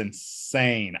Parts is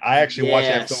insane. I actually watched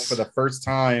that film for the first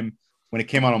time when it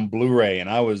came out on Blu-ray, and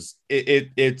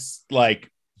it's like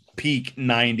peak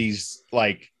 90s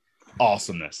like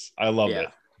awesomeness. I loved it.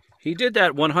 He did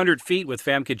that 100 Feet with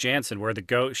Famke Janssen, where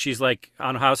she's like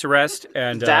on house arrest,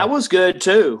 and that was good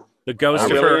too. The ghost I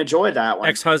of really her enjoyed that one.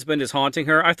 ex-husband is haunting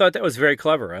her. I thought that was very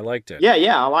clever. I liked it.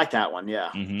 Yeah, I like that one.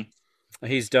 Yeah. Mm-hmm.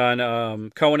 He's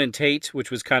done Cohen and Tate, which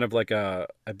was kind of like I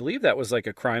believe that was like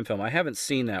a crime film. I haven't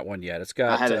seen that one yet. It's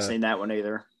got I haven't seen that one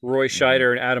either. Roy Scheider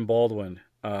and Adam Baldwin.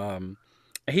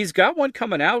 He's got one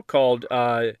coming out called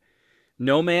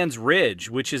No Man's Ridge,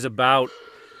 which is about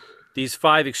these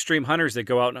 5 extreme hunters that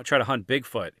go out and try to hunt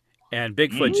Bigfoot. And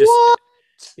Bigfoot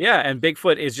and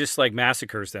Bigfoot is just like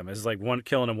massacres them. It's like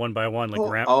killing them one by one, like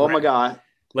my God,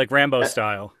 like Rambo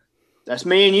style. That's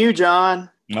me and you, John.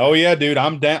 Oh yeah, dude,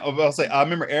 I'm down. I'll say I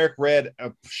remember Eric Red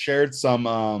shared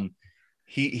some.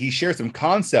 He shared some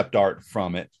concept art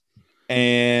from it,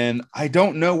 and I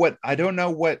don't know what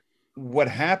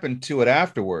happened to it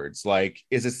afterwards. Like,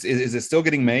 is it still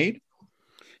getting made?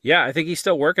 Yeah, I think he's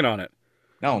still working on it.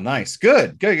 Oh, nice,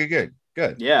 good.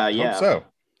 Yeah. Hope so.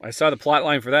 I saw the plot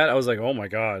line for that. I was like, oh my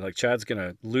God, like Chad's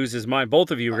gonna lose his mind. Both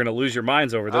of you are gonna lose your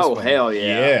minds over this. Oh one. hell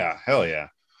yeah! Yeah, hell yeah.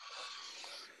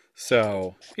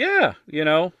 So yeah,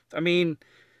 I mean,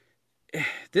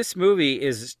 this movie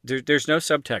is there's no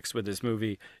subtext with this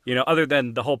movie, other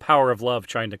than the whole power of love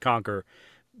trying to conquer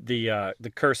the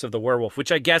curse of the werewolf,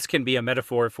 which I guess can be a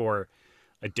metaphor for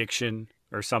addiction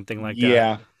or something like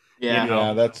that.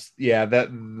 Yeah. That's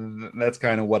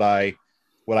kind of what I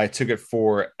what I took it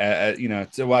for, to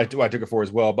what I took it for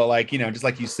as well. But like, just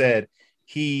like you said,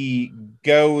 he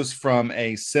goes from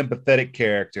a sympathetic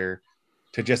character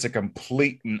to just a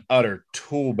complete and utter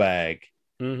tool bag.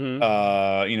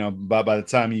 But by the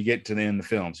time you get to the end of the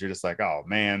films, you're just like, oh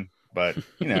man, but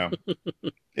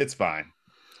it's fine.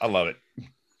 I love it.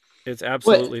 It's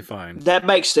absolutely fine. That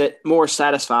makes it more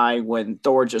satisfying when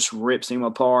Thor just rips him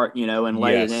apart, and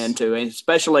lays into it,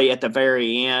 especially at the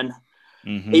very end.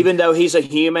 Even though he's a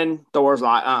human, Thor's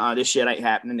like, this shit ain't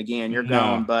happening again. You're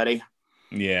gone, buddy.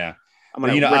 Yeah. I'm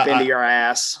going to rip into your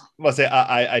ass. Let's say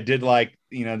I did like,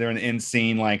 they're in the end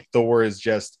scene, like Thor is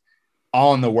just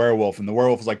on the werewolf, and the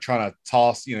werewolf is like trying to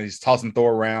toss, he's tossing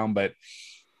Thor around, but,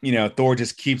 Thor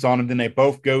just keeps on him. Then they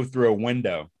both go through a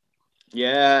window.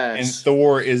 Yes. And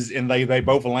Thor they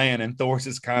both land, and Thor's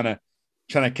just kind of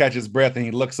trying to catch his breath, and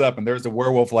he looks up, and there's the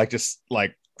werewolf just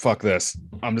like, fuck this.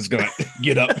 I'm just going to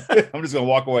get up. I'm just going to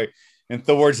walk away. And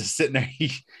Thor's just sitting there.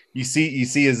 You see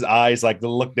his eyes like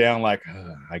look down like,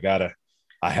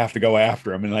 I have to go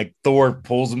after him. And like Thor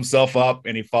pulls himself up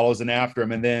and he follows in after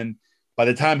him. And then by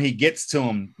the time he gets to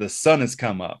him, the sun has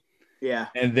come up. Yeah.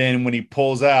 And then when he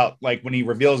pulls out, like when he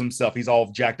reveals himself, he's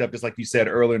all jacked up, just like you said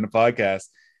earlier in the podcast.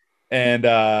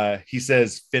 And he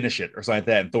says, finish it or something like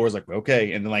that. And Thor's like,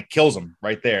 okay. And then like kills him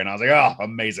right there. And I was like, oh,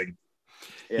 amazing.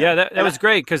 Yeah, that was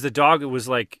great because the dog was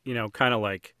like, kind of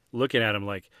like looking at him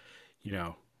like,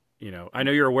 I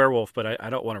know you're a werewolf, but I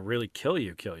don't want to really kill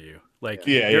you. Like,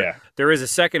 there is a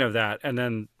second of that. And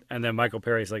then Michael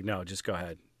Perry's like, no, just go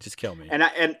ahead. Just kill me.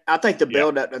 And I think the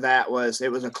build up to that was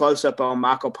a close up on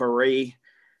Michael Perry.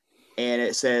 And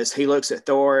it says, he looks at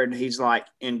Thor and he's like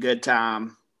in good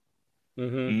time.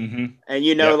 And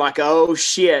like, oh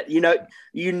shit,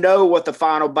 what the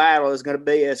final battle is going to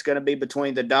be. It's going to be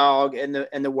between the dog and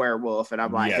the werewolf. And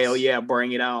I'm like, hell yeah,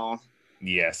 bring it on.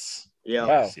 Yes. Yeah.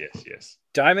 Wow. Yes.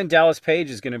 Diamond Dallas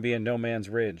Page is going to be in No Man's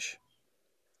Ridge.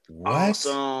 What?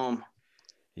 Awesome.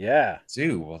 Yeah.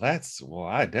 Dude, I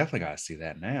definitely got to see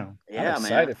that now. Yeah, I'm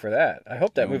excited for that. I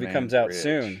hope that No movie Man's comes out Ridge.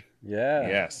 soon. Yeah.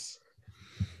 Yes.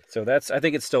 So I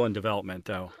think it's still in development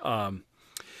though.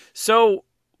 So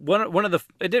one of the,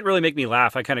 it didn't really make me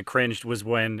laugh. I kind of cringed was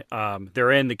when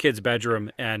they're in the kid's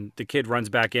bedroom and the kid runs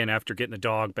back in after getting the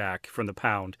dog back from the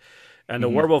pound. And the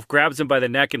werewolf grabs him by the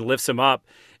neck and lifts him up.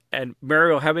 And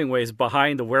Mariel Hemingway is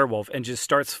behind the werewolf and just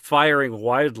starts firing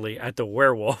wildly at the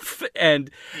werewolf.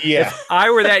 And if I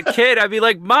were that kid, I'd be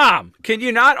like, Mom, can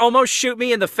you not almost shoot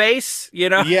me in the face?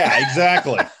 Yeah,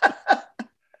 exactly.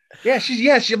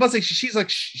 She must say she's like,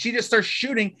 she just starts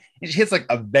shooting and she hits like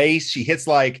a vase. She hits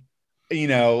like,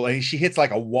 she hits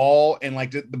like a wall and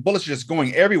like the bullets are just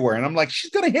going everywhere. And I'm like,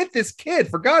 she's going to hit this kid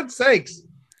for God's sakes.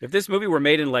 If this movie were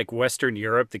made in like Western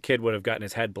Europe, the kid would have gotten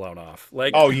his head blown off.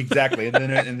 Like, oh, exactly. And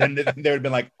then there would have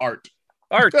been like art.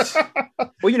 Well,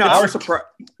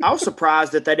 I was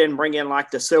surprised that they didn't bring in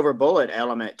like the silver bullet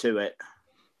element to it.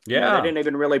 Yeah, they didn't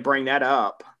even really bring that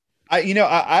up. I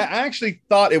actually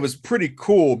thought it was pretty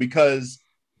cool because,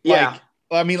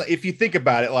 if you think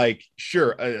about it, like,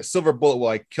 sure, a silver bullet will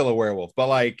like kill a werewolf, but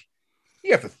like,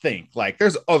 you have to think like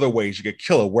there's other ways you could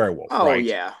kill a werewolf. Oh, right?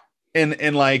 yeah. And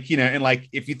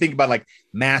if you think about like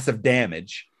massive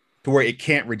damage to where it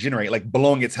can't regenerate, like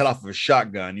blowing its head off of a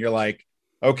shotgun, you're like,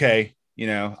 okay,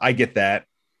 I get that.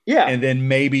 Yeah. And then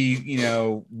maybe,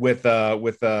 with Thor,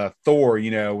 with the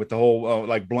whole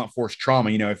like blunt force trauma,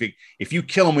 if you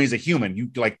kill him when he's a human, you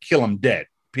like kill him dead,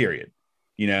 period.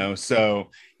 So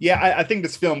yeah, I think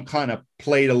this film kind of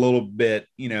played a little bit,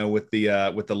 with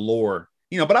the lore,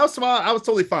 but I was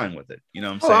totally fine with it. You know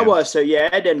what I'm saying? I was. So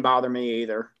yeah, it didn't bother me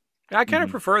either. I kind of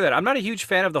prefer that. I'm not a huge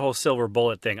fan of the whole silver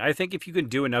bullet thing. I think if you can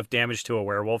do enough damage to a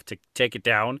werewolf to take it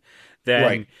down,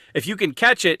 then if you can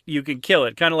catch it, you can kill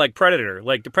it. Kind of like Predator.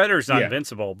 Like the Predator's not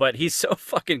invincible, but he's so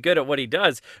fucking good at what he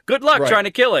does. Good luck trying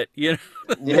to kill it.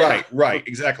 Right.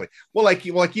 Exactly. Well,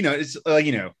 it's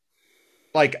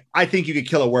like I think you could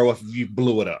kill a werewolf if you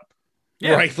blew it up.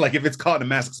 Yeah. Right. Like if it's caught in a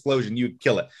mass explosion, you would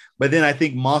kill it. But then I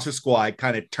think Monster Squad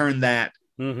kind of turned that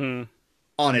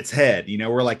on its head,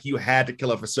 where like you had to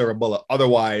kill it for silver bullet.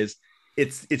 Otherwise,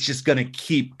 it's just going to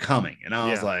keep coming. And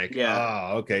I was like,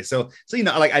 oh, okay. So,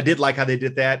 like I did like how they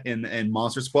did that in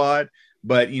Monster Squad,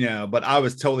 but I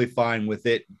was totally fine with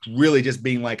it really just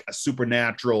being like a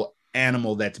supernatural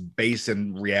animal that's based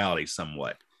in reality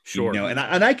somewhat. Sure. And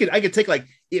I could take like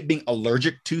it being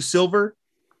allergic to silver,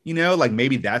 like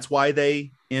maybe that's why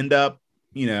they end up,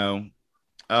 they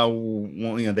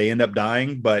end up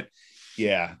dying. But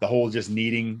yeah, the whole just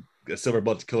needing a silver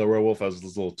bullet to kill a werewolf, I was a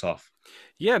little tough.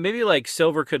 Yeah, maybe like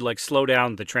Silver could like slow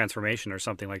down the transformation or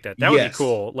something like that. That would be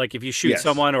cool. Like if you shoot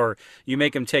someone or you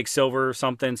make them take silver or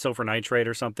something, silver nitrate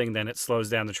or something, then it slows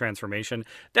down the transformation.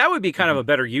 That would be kind of a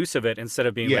better use of it instead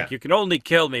of being like, you can only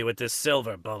kill me with this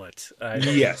silver bullet.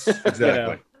 Yes, exactly. You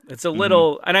know, it's a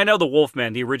little, and I know the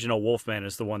Wolfman, the original Wolfman,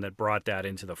 is the one that brought that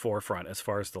into the forefront as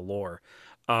far as the lore.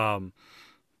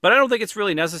 But I don't think it's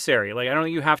really necessary. Like, I don't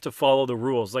think you have to follow the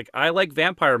rules. Like, I like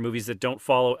vampire movies that don't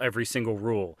follow every single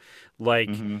rule.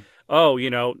 Like, oh, you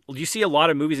know, you see a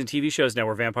lot of movies and TV shows now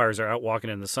where vampires are out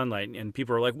walking in the sunlight, and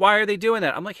people are like, why are they doing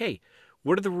that? I'm like, hey,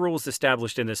 what are the rules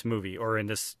established in this movie or in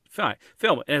this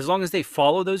film? And as long as they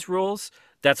follow those rules,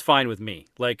 that's fine with me.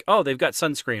 Like, oh, they've got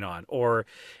sunscreen on, or,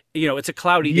 you know, it's a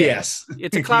cloudy day. Yes.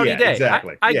 It's a cloudy day.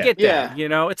 Exactly. I get that. You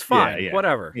know, it's fine.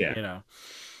 Whatever. Yeah. You know.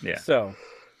 Yeah. So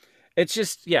it's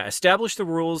just, establish the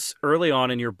rules early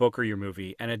on in your book or your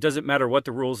movie, and it doesn't matter what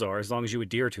the rules are. As long as you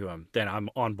adhere to them, then I'm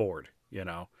on board, you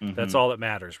know? That's all that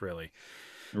matters, really.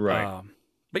 Right.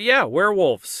 But yeah,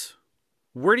 werewolves.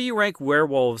 Where do you rank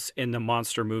werewolves in the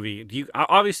monster movie?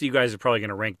 Obviously, you guys are probably going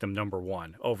to rank them number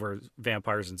one over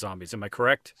vampires and zombies. Am I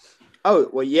correct? Oh,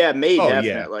 well, yeah,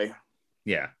 definitely.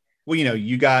 Yeah. Well, you know,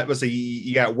 you got, let's say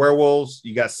you got werewolves,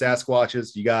 you got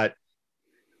Sasquatches, you got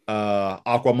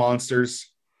aqua monsters.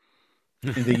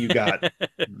 And then you got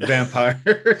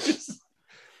vampires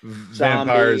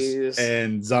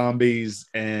and zombies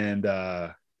and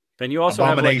then you also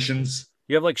abominations.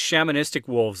 You have like shamanistic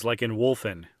wolves, like in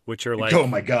Wolfen, which are like, oh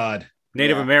my god,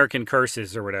 Native American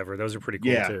curses or whatever. Those are pretty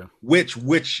cool too.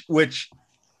 Which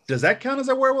does that count as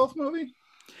a werewolf movie?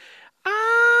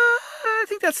 I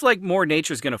think that's like more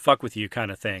nature's gonna fuck with you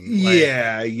kind of thing. Like,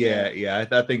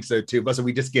 I think so too. But so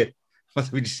we just get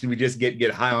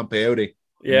high on peyote.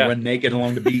 Yeah, run naked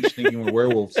along the beach thinking we're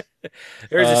werewolves.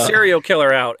 There's a serial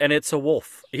killer out, and it's a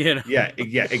wolf. You know? Yeah,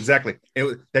 exactly.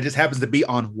 That just happens to be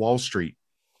on Wall Street.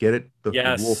 Get it?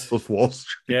 The Wolf of Wall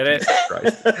Street. Get it?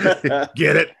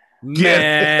 Get it?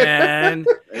 Man.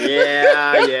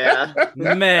 Yeah.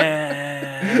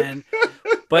 Man.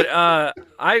 But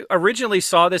I originally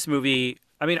saw this movie.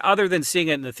 I mean, other than seeing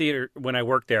it in the theater when I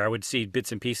worked there, I would see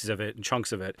bits and pieces of it and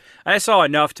chunks of it. And I saw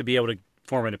enough to be able to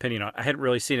form an opinion on. I hadn't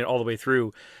really seen it all the way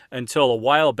through until a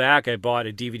while back. I bought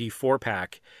a DVD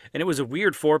 4-pack, and it was a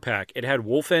weird 4-pack. It had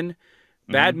Wolfen,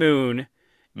 Bad Moon,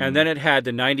 and then it had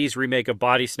the 90s remake of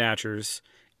Body Snatchers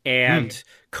and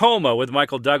Coma with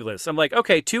Michael Douglas. I'm like,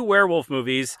 okay, 2 werewolf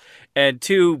movies and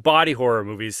 2 body horror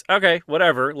movies. Okay,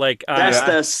 whatever. Like that's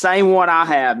the same one I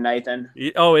have, Nathan.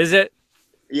 Oh, is it?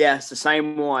 Yeah, it's the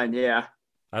same one. Yeah.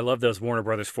 I love those Warner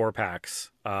Brothers 4-packs.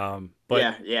 But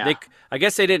yeah. I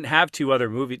guess they didn't have 2 other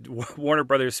Warner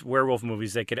Brothers werewolf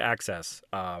movies they could access.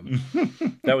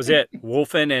 That was it.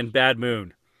 Wolfen and Bad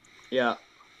Moon. Yeah.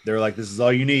 They were like, this is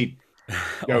all you need.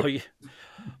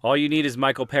 All you need is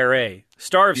Michael Paré.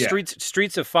 Star of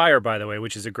Streets of Fire, by the way,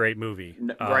 which is a great movie.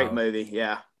 Great movie,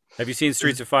 yeah. Have you seen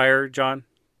Streets of Fire, John?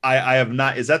 I have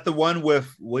not. Is that the one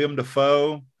with William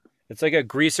Dafoe? It's like a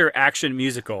greaser action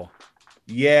musical.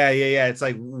 Yeah. It's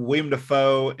like William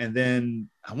Dafoe, and then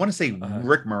I want to say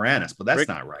Rick Moranis, but that's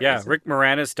not right. Yeah, Rick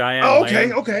Moranis, Diane. Oh,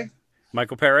 Lane, okay.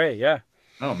 Michael Paré, yeah.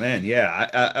 Oh man, yeah.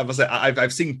 I was like,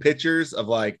 I've seen pictures of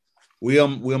like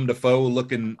William Dafoe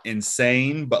looking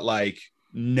insane, but like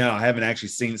no, I haven't actually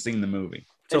seen the movie.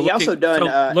 So he also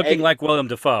done looking like William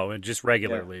Dafoe and just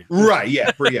regularly. Yeah. Right?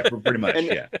 Yeah, pretty much.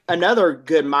 And another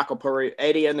good Michael Paré,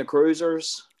 Eddie and the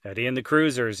Cruisers. Eddie and the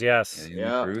Cruisers, yes.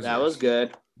 Yeah, that was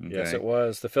good. Okay. Yes, it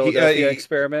was. The Philadelphia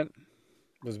Experiment.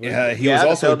 He was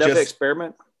also the Philadelphia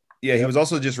Experiment. Yeah, he was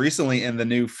also just recently in the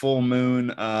new Full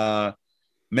Moon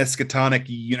Miskatonic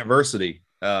University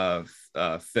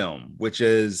film, which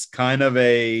is kind of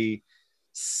a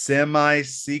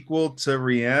semi-sequel to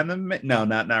Reanimate. No,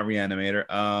 not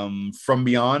Reanimator. From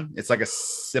Beyond. It's like a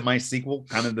semi-sequel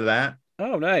kind of to that.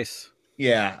 Oh, nice.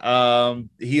 Yeah.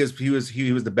 He was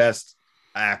the best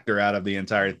actor out of the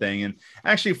entire thing, and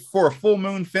actually for a Full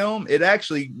Moon film, it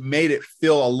actually made it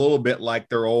feel a little bit like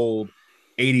their old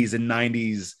 80s and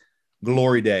 90s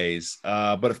glory days.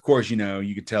 But of course, you know,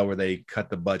 you could tell where they cut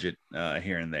the budget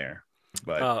here and there.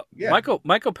 But Michael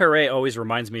Paré always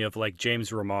reminds me of like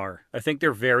James Remar. I think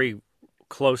they're very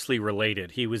closely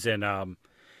related. He was in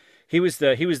he was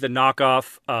the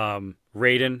knockoff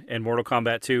Raiden in Mortal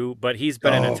Kombat 2, but he's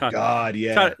been in a ton.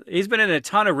 He's been in a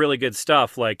ton of really good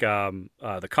stuff, like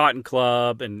the Cotton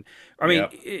Club, and I mean,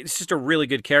 it's just a really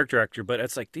good character actor. But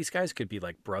it's like these guys could be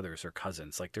like brothers or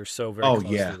cousins, like they're so very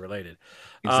closely related.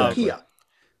 Exactly.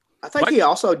 I think he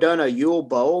also done a Yule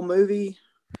Bowl movie.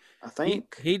 I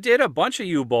think. He did a bunch of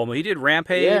U-Bowl. He did Yeah.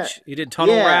 Rampage. He did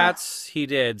Tunnel Rats. He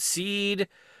did Seed.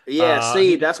 Yeah,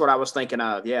 see, He that's what I was thinking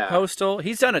of. Yeah. Postal.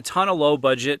 He's done a ton of low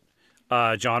budget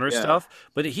genre Yeah. stuff,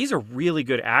 but he's a really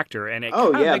good actor, and it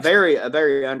Oh kind of yeah, makes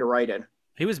very underrated.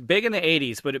 he was big in the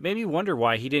 '80s, but it made me wonder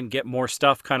why he didn't get more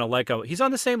stuff. Kind of like he's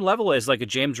on the same level as like a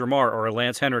James Remar or a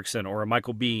Lance Henriksen or a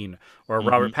Michael Biehn or a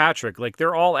Robert Patrick. Like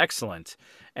they're all excellent,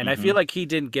 and I feel like he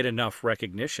didn't get enough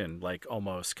recognition. Like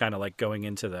almost kind of like going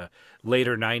into the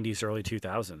later '90s, early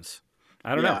 2000s.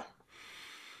 I don't know.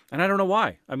 And I don't know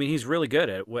why. I mean, he's really good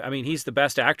at it. I mean, he's the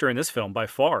best actor in this film by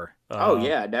far. Oh,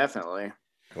 yeah, definitely.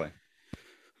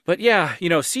 But yeah,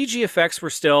 CG effects were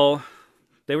still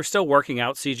working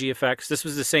out CG effects. This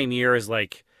was the same year as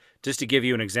like, just to give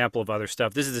you an example of other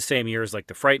stuff, this is the same year as like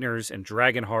The Frighteners and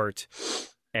Dragonheart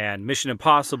and Mission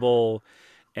Impossible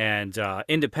and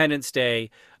Independence Day.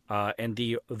 And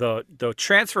the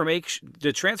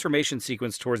transformation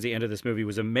sequence towards the end of this movie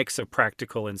was a mix of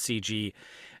practical and CG.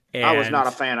 And I was not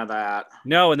a fan of that.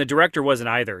 No, and the director wasn't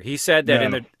either. He said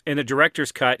that in the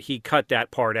director's cut, he cut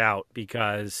that part out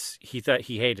because he thought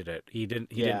he hated it. He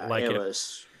didn't like it.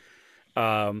 Was...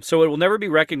 So it will never be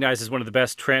recognized as one of the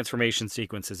best transformation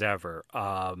sequences ever.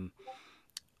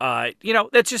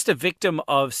 That's just a victim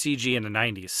of CG in the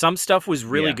 90s. Some stuff was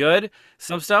really good,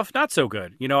 some stuff not so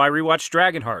good. I rewatched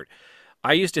Dragonheart.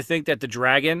 I used to think that the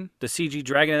CG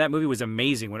dragon in that movie was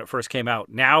amazing when it first came out.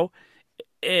 Now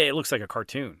it looks like a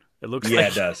cartoon. It looks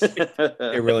it does.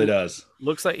 It really does.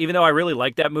 Looks like, even though I really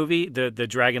like that movie, the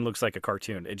dragon looks like a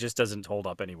cartoon. It just doesn't hold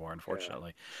up anymore,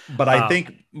 unfortunately. But I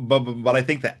think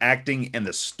the acting and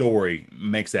the story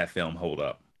makes that film hold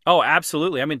up. Oh,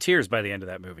 absolutely. I'm in tears by the end of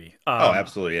that movie.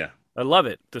 Absolutely, yeah. I love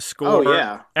it. The score,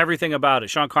 yeah. Everything about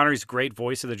it. Sean Connery's great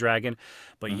voice of the dragon.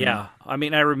 But yeah, I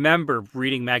mean, I remember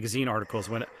reading magazine articles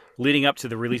leading up to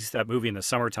the release of that movie in the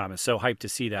summertime. I was so hyped to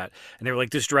see that. And they were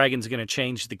like, this dragon's going to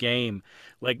change the game.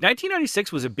 Like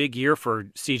 1996 was a big year for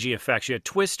CG effects. You had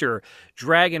Twister,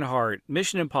 Dragonheart,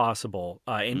 Mission Impossible,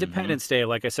 Independence Day.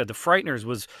 Like I said, The Frighteners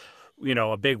was,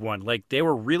 a big one. Like they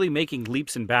were really making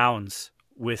leaps and bounds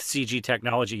with CG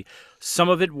technology. Some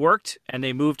of it worked and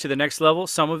they moved to the next level.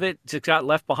 Some of it just got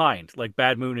left behind, like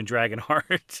Bad Moon and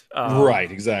Dragonheart.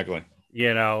 Right, exactly.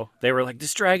 They were like,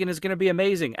 this dragon is going to be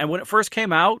amazing. And when it first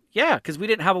came out, yeah, because we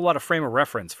didn't have a lot of frame of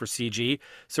reference for CG.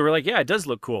 So we're like, yeah, it does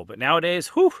look cool. But nowadays,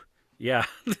 yeah,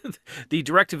 the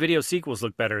direct-to-video sequels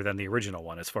look better than the original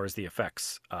one as far as the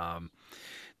effects.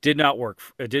 Did not work.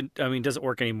 Doesn't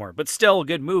work anymore. But still a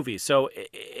good movie. So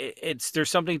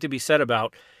there's something to be said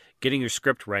about getting your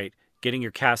script right, getting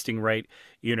your casting right,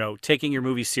 taking your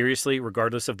movie seriously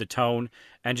regardless of the tone,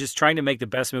 and just trying to make the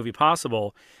best movie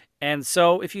possible. And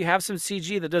so if you have some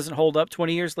CG that doesn't hold up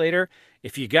 20 years later,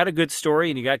 if you got a good story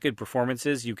and you got good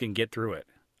performances, you can get through it.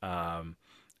 And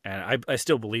I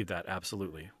still believe that,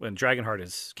 absolutely. When Dragonheart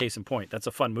is case in point, that's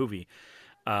a fun movie.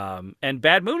 And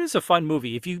Bad Moon is a fun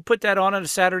movie. If you put that on a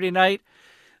Saturday night,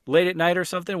 late at night or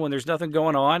something, when there's nothing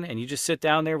going on, and you just sit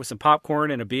down there with some popcorn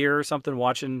and a beer or something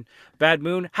watching Bad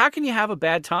Moon, how can you have a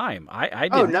bad time? I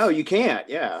didn't. Oh, no, you can't.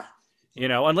 Yeah.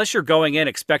 Unless you're going in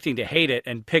expecting to hate it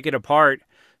and pick it apart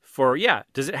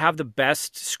does it have the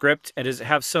best script and does it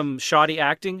have some shoddy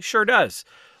acting? Sure does.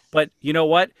 But you know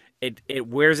what? It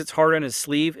wears its heart on its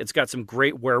sleeve. It's got some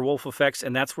great werewolf effects,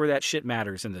 and that's where that shit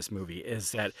matters in this movie,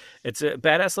 is that it's a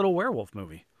badass little werewolf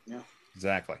movie. Yeah.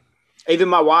 Exactly. Even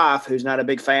my wife, who's not a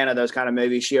big fan of those kind of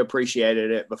movies, she appreciated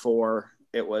it before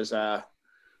it was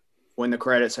when the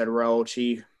credits had rolled.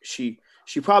 She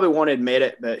probably won't admit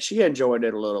it, but she enjoyed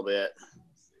it a little bit.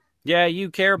 Yeah, you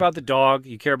care about the dog.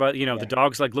 You care about, the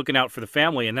dog's like looking out for the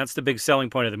family, and that's the big selling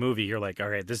point of the movie. You're like, all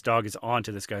right, this dog is on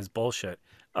to this guy's bullshit.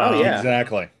 Yeah.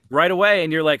 Exactly. Right away,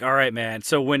 and you're like, all right, man.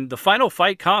 So when the final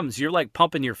fight comes, you're like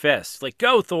pumping your fists. Like,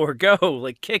 go, Thor, go.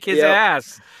 Like, kick his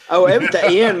ass. Oh, at the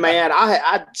end, man,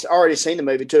 I'd already seen the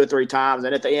movie 2 or 3 times,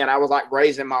 and at the end, I was like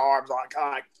raising my arms like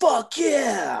fuck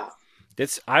yeah.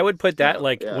 I would put that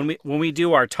when we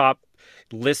do our top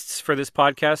lists for this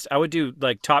podcast, I would do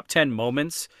like top 10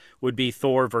 moments would be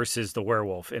Thor versus the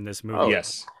werewolf in this movie. Oh,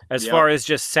 yes. As far as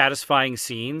just satisfying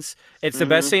scenes, it's the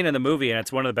best scene in the movie, and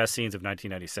it's one of the best scenes of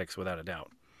 1996, without a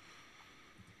doubt.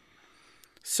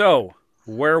 So,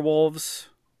 werewolves,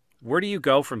 where do you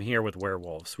go from here with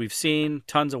werewolves? We've seen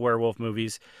tons of werewolf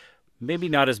movies, maybe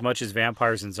not as much as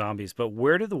vampires and zombies, but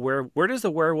where does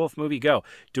the werewolf movie go?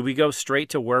 Do we go straight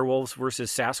to werewolves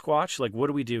versus Sasquatch? Like, what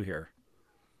do we do here?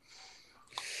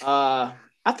 I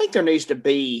think there needs to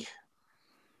be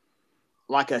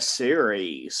like a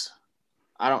series.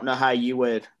 I don't know how you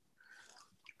would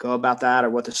go about that or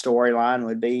what the storyline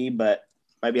would be, but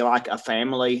maybe like a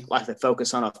family, like they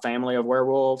focus on a family of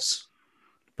werewolves.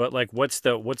 But like, what's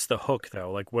the hook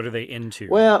though? Like, what are they into?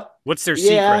 Well, What's their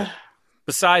yeah, secret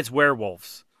besides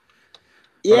werewolves?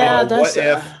 yeah, What that's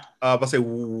if let's say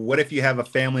what if you have a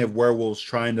family of werewolves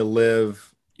trying to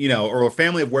live, or a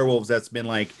family of werewolves that's been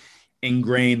like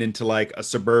ingrained into like a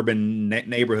suburban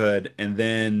neighborhood, and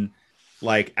then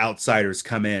like outsiders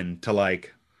come in to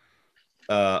like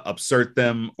upsert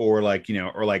them, or like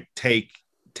or like take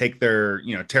their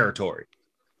territory,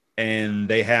 and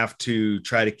they have to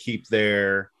try to keep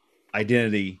their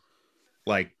identity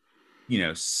like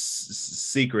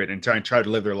secret, and try to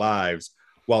live their lives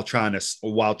while trying to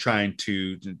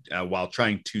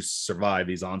survive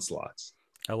these onslaughts.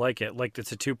 I like it. Like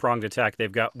it's a two-pronged attack.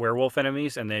 They've got werewolf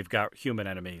enemies and they've got human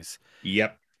enemies.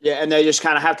 Yep. yeah, and they just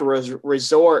kind of have to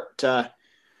resort to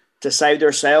save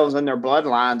themselves and their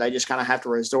bloodline. They just kind of have to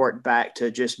resort back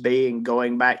to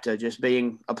going back to just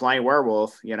being a plain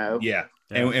werewolf. Yeah. Yeah.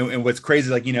 And what's crazy,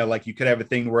 like like you could have a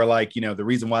thing where like the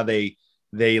reason why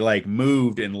they like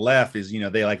moved and left is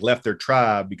they like left their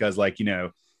tribe because like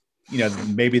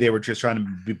maybe they were just trying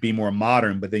to be more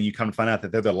modern, but then you come to find out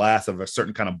that they're the last of a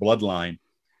certain kind of bloodline,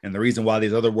 and the reason why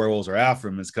these other werewolves are after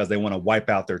them is because they want to wipe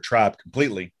out their tribe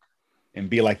completely and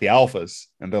be like the alphas,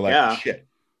 and they're like, Yeah. shit.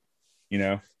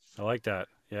 I like that.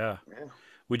 Yeah. Yeah.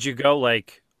 Would you go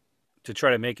like to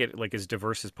try to make it like as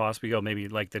diverse as possible? You go maybe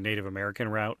like the Native American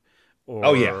route, or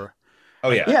Oh yeah.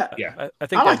 Yeah. I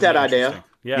think I like that'd that be idea. interesting.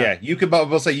 Yeah. Yeah, you could, but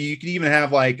we'll say you could even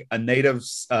have like a native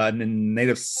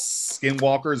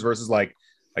skinwalkers versus like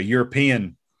a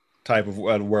European type of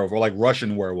werewolf, or like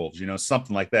Russian werewolves,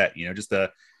 something like that. Just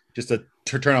to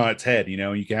turn on its head.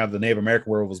 You can have the Native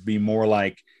American werewolves be more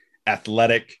like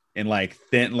athletic and like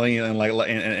thinly and like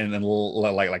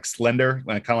slender,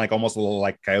 like kind of like almost a little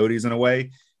like coyotes in a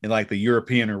way, and like the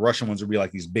European or Russian ones would be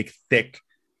like these big, thick,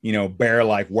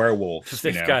 bear-like werewolves.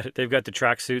 They've got the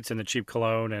tracksuits and the cheap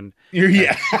cologne and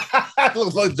Yeah,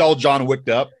 it's all John Wicked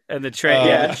up. and the train.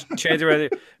 The trains are.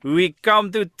 We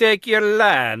come to take your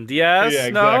land. Yes. Yeah,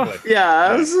 No. exactly.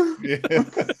 Yes. Yeah.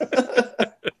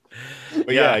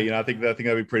 But yeah, I think that'd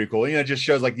be pretty cool. It just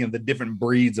shows like the different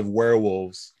breeds of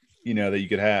werewolves, that you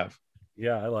could have.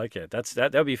 Yeah, I like it.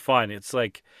 That'd be fun. It's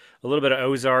like a little bit of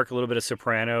Ozark, a little bit of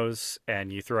Sopranos,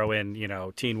 and you throw in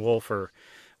Teen Wolf or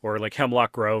like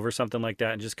Hemlock Grove or something like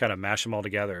that, and just kind of mash them all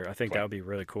together. I think that would be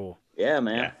really cool. Yeah,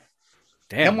 man. Yeah.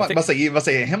 Damn. Must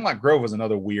say Hemlock Grove was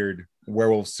another weird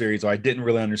werewolf series I didn't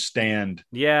really understand.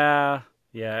 Yeah.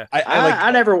 Yeah.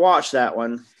 I never watched that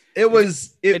one. It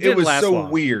was didn't last so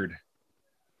long. weird.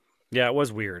 Yeah, it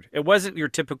was weird. It wasn't your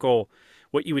typical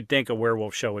what you would think a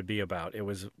werewolf show would be about. It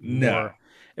was more,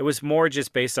 It was more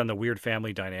just based on the weird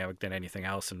family dynamic than anything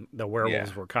else, and the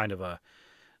werewolves were kind of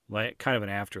an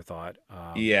afterthought.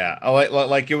 Yeah,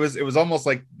 like it was almost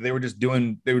like they were just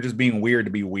being weird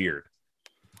to be weird,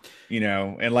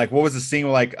 And like, what was the scene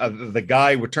where like the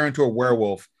guy would turn into a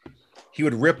werewolf? He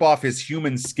would rip off his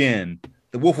human skin.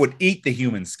 The wolf would eat the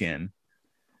human skin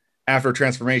after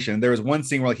transformation. There was one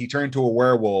scene where like he turned into a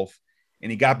werewolf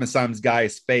and he got inside this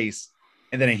guy's face,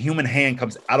 and then a human hand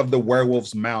comes out of the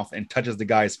werewolf's mouth and touches the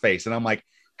guy's face. And I'm like,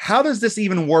 how does this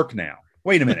even work now?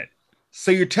 Wait a minute.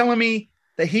 So you're telling me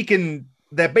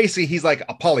that basically he's like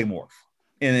a polymorph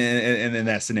in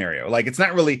that scenario. Like, it's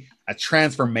not really a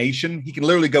transformation. He can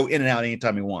literally go in and out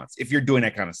anytime he wants if you're doing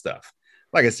that kind of stuff.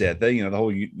 Like I said, the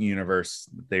whole universe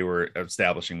that they were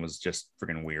establishing was just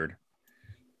freaking weird.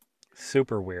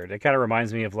 Super weird. It kind of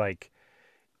reminds me of like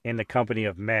In the Company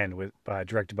of Men, with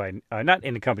directed by not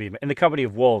In the Company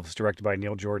of Wolves, directed by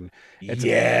Neil Jordan.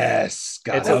 I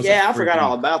forgot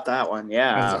all about that one.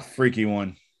 Yeah, that's a freaky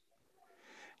one.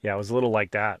 Yeah, it was a little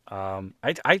like that.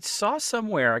 I saw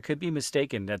somewhere, I could be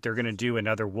mistaken, that they're going to do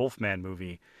another Wolfman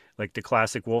movie, like the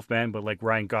classic Wolfman, but like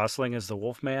Ryan Gosling as the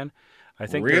Wolfman. I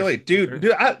think really, dude.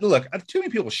 Look, too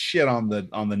many people shit on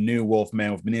the new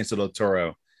Wolfman with Benicio del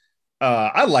Toro.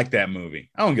 I like that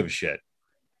movie. I don't give a shit.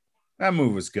 That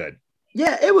movie was good.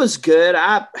 Yeah, it was good.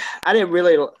 I didn't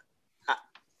really.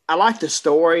 I liked the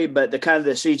story, but the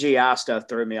CGI stuff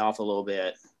threw me off a little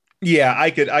bit. Yeah, I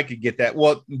could get that.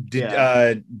 Well,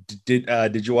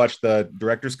 did you watch the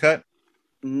director's cut?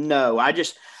 No,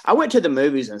 I went to the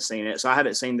movies and seen it, so I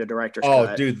haven't seen the director's cut.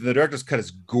 Oh, dude, the director's cut is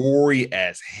gory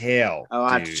as hell. Oh,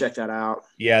 I have to check that out.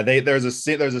 Yeah, there's a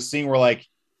scene where like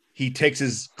he takes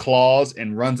his claws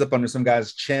and runs up under some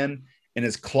guy's chin, and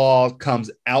his claw comes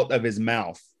out of his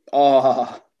mouth.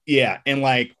 Oh, yeah, and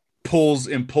like pulls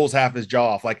half his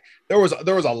jaw off. Like there was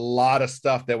a lot of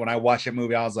stuff that when I watched that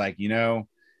movie, I was like,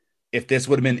 if this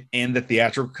would have been in the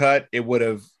theatrical cut, it would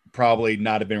have probably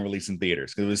not have been released in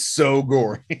theaters because it was so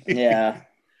gory. Yeah.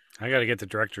 I got to get the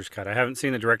director's cut. I haven't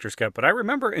seen the director's cut, but I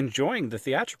remember enjoying the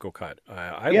theatrical cut.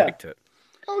 I Yeah. liked it.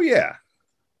 Oh yeah.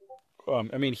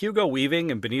 I mean, Hugo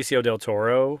Weaving and Benicio del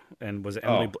Toro, and was it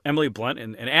Oh. Emily Blunt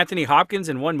and Anthony Hopkins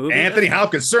in one movie?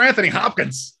 Sir Anthony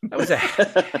Hopkins. That was a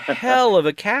hell of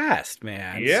a cast,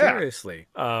 man. Yeah. Seriously.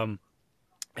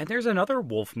 And there's another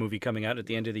Wolf movie coming out at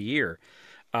the end of the year.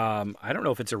 I don't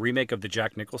know if it's a remake of the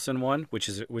Jack Nicholson one, which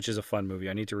is a fun movie.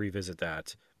 I need to revisit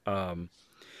that.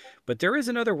 But there is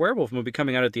another werewolf movie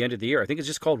coming out at the end of the year. I think it's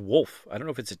just called Wolf. I don't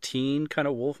know if it's a teen kind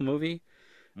of wolf movie.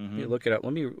 Let me look it up.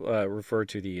 Let me refer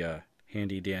to the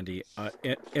handy dandy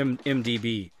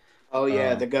MDB. Oh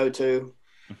yeah, the go-to.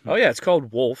 Oh yeah, it's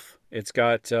called Wolf. It's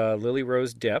got Lily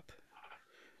Rose Depp,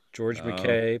 George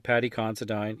McKay, Patty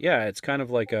Considine. Yeah, it's kind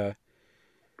of like a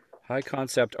high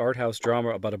concept art house drama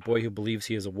about a boy who believes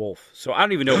he is a wolf. So I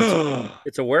don't even know if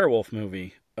it's a werewolf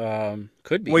movie.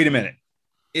 Could be. Wait a minute.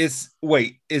 Is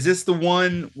this the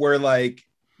one where like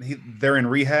they're in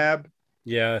rehab?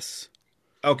 Yes.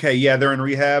 Okay, yeah, they're in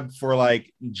rehab for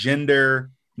like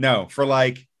for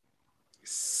like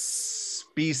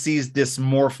species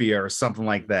dysmorphia or something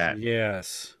like that.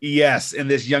 Yes. Yes, and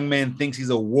this young man thinks he's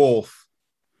a wolf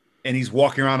and he's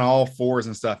walking around on all fours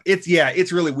and stuff.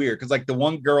 It's really weird because like the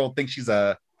one girl thinks she's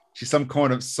some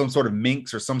sort of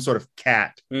minx or some sort of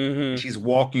cat. Mm-hmm. She's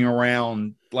walking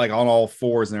around like on all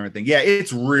fours and everything. Yeah,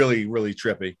 it's really, really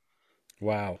trippy.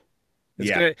 Wow.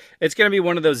 It's gonna be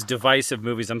one of those divisive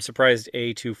movies. I'm surprised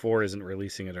A24 isn't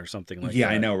releasing it or something like that. Yeah,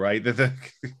 I know, right? I was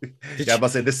about to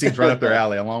say this seems right up their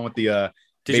alley, along with the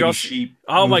baby sheep.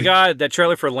 Oh movie. my god, that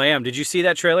trailer for Lamb. Did you see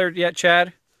that trailer yet,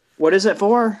 Chad? What is it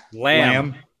for?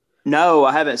 Lamb. No,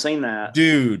 I haven't seen that.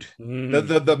 Dude.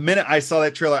 The minute I saw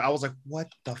that trailer, I was like,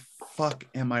 what the fuck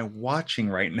am I watching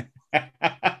right now?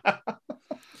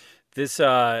 This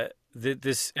I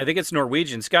think it's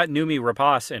Norwegian. It's got Noomi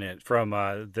Rapace in it from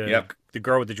the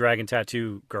girl with the dragon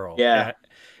tattoo girl. Yeah.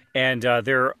 And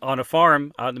they're on a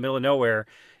farm out in the middle of nowhere,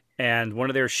 and one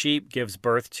of their sheep gives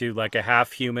birth to like a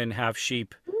half human, half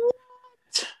sheep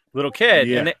little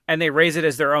kid, and they raise it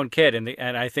as their own kid,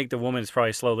 and I think the woman is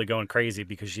probably slowly going crazy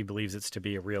because she believes it's to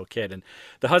be a real kid, and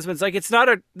the husband's like, it's not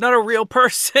a real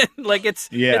person, like it's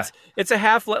a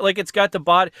half, like it's got the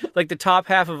body, like the top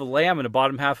half of a lamb and the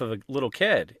bottom half of a little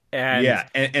kid, and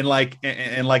the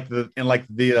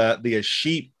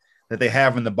sheep that they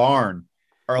have in the barn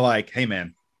are like, hey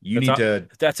man,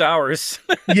 that's ours.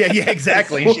 yeah,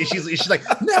 exactly. And she's like,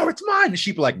 no, it's mine. The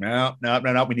sheep are like, no,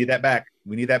 we need that back,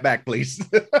 please.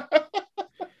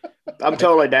 I'm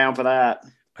totally down for that.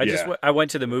 I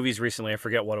went to the movies recently. I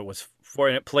forget what it was for,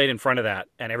 and it played in front of that,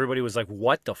 and everybody was like,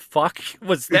 "What the fuck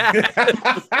was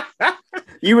that?"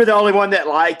 You were the only one that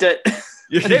liked it.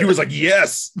 He was like,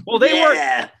 "Yes." Well, they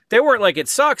weren't like it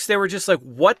sucks. They were just like,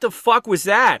 "What the fuck was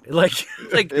that?" Like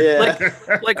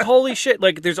holy shit!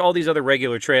 Like there's all these other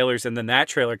regular trailers, and then that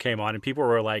trailer came on, and people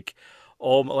were like,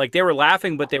 "Oh!" Like they were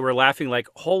laughing, but they were laughing like,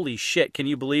 "Holy shit! Can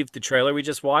you believe the trailer we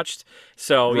just watched?"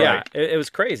 So right. Yeah, it was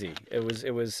crazy.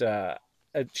 It was a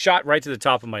shot right to the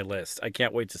top of my list. I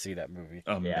can't wait to see that movie.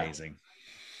 Amazing.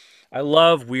 I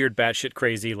love weird, batshit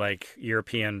crazy like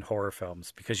European horror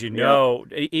films because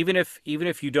even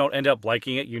if you don't end up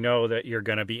liking it, you know that you're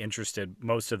gonna be interested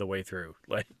most of the way through.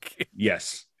 Like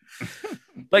yes,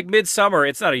 like Midsummer.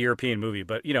 It's not a European movie,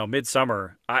 but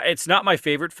Midsummer. It's not my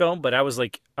favorite film, but I was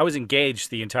engaged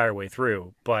the entire way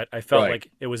through. But I felt like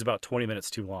it was about 20 minutes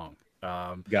too long.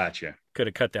 Gotcha. Could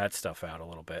have cut that stuff out a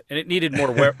little bit, and it needed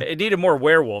more. It needed more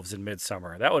werewolves in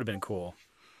Midsummer. That would have been cool.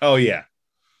 Oh yeah.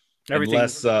 Everything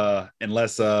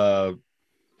Unless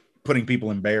putting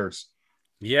people in bears.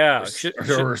 Yeah.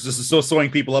 Or so sewing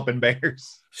people up in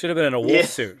bears. Should have been in a wolf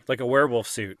suit, like a werewolf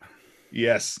suit.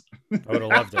 Yes. I would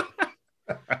have loved it.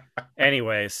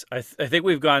 Anyways, I think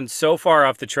we've gone so far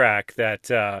off the track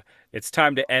that it's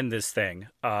time to end this thing.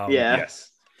 Yes.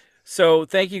 So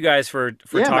thank you guys for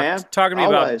talking to me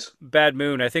Always. about Bad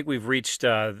Moon. I think we've reached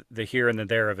the here and the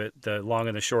there of it, the long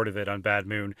and the short of it on Bad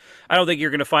Moon. I don't think you're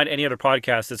going to find any other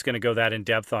podcast that's going to go that in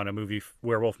depth on a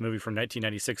werewolf movie from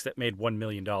 1996 that made $1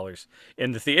 million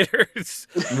in the theaters.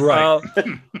 Right.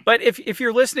 But if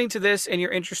you're listening to this and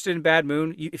you're interested in Bad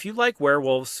Moon, if you like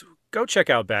werewolves, go check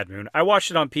out Bad Moon. I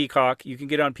watched it on Peacock. You can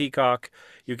get it on Peacock.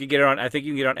 You can get it on, I think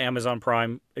you can get it on Amazon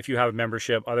Prime if you have a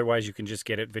membership. Otherwise, you can just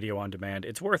get it video on demand.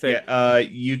 It's worth it. Yeah,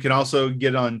 you can also get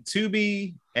it on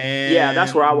Tubi. And yeah,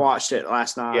 that's where I watched it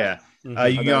last night. Yeah. You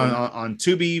can get on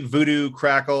Tubi, Vudu,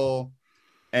 Crackle,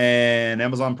 and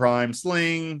Amazon Prime,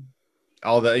 Sling,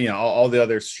 all the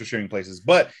other streaming places.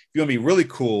 But if you want to be really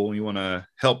cool and you want to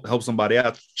help somebody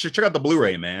out, check out the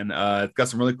Blu-ray, man. It's got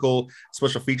some really cool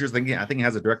special features. I think it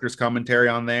has a director's commentary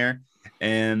on there.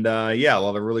 and yeah, a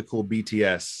lot of really cool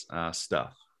BTS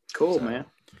stuff. Cool, So, man.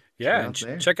 Yeah,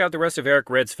 and check out the rest of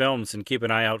Eric Red's films and keep an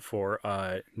eye out for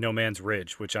No Man's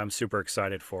Ridge, which I'm super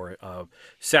excited for.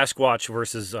 Sasquatch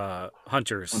versus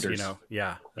hunters, you know.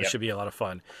 Yeah, that should be a lot of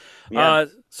fun. Yeah.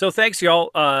 So thanks, y'all.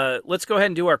 Let's go ahead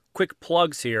and do our quick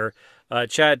plugs here.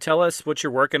 Chad, tell us what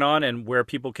you're working on and where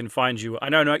people can find you. I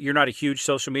know you're not a huge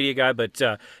social media guy, but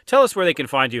tell us where they can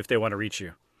find you if they want to reach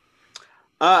you.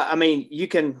 I mean, you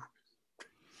can...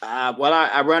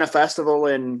 I run a festival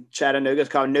in Chattanooga.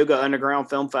 It's called Nooga Underground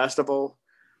Film Festival.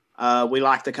 We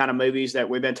like the kind of movies that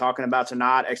we've been talking about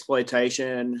tonight: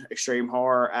 exploitation, extreme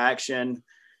horror, action.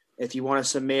 If you want to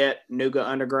submit, Nooga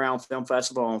Underground Film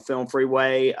Festival on Film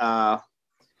Freeway. You,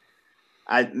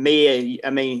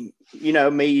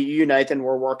 Nathan,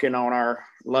 we're working on our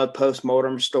Love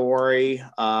Postmortem story.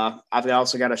 I've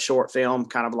also got a short film,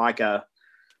 kind of like a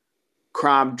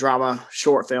crime drama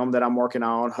short film that I'm working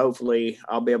on. Hopefully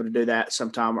I'll be able to do that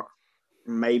sometime,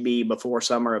 maybe before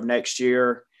summer of next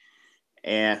year.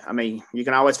 And I mean, you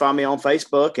can always find me on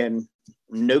Facebook and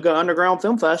Nooga Underground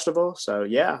Film Festival. So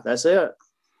yeah, that's it.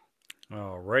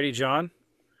 Alrighty, John.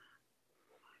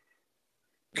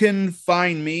 You can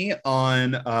find me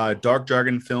on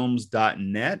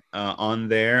darkjargonfilms.net. On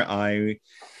there, I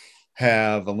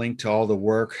have a link to all the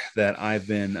work that I've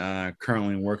been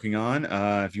currently working on.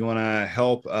 If you want to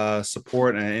help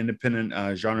support an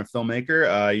independent genre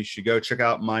filmmaker, you should go check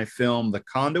out my film, The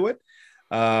Conduit.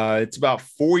 It's about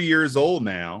 4 years old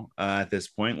now at this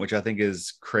point, which I think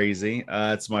is crazy.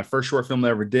 It's my first short film I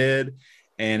ever did,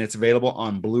 and it's available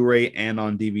on Blu-ray and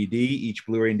on DVD. Each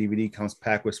Blu-ray and DVD comes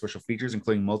packed with special features,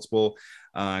 including multiple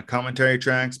commentary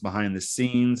tracks, behind the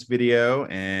scenes video,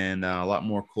 and a lot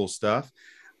more cool stuff.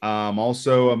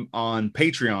 Also on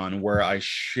Patreon, where I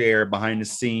share behind the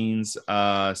scenes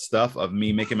stuff of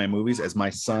me making my movies, as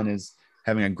my son is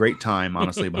having a great time,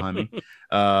 honestly, behind me.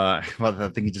 I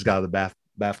think he just got out of the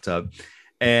bathtub.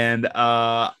 And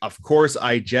of course,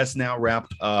 I just now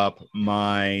wrapped up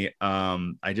my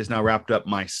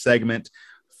segment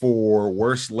for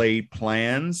Worst Laid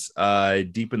Plans,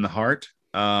 Deep in the Heart.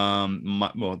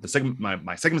 My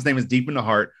segment's name is Deep in the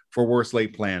Heart for Worst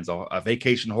Laid Plans, a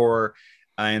vacation horror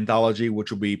anthology, which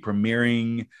will be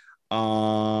premiering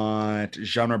on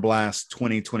Genre Blast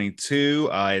 2022.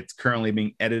 It's currently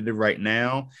being edited right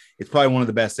now. It's probably one of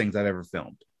the best things I've ever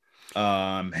filmed.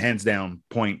 Hands down,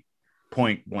 point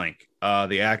blank.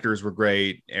 The actors were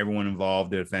great. Everyone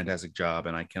involved did a fantastic job,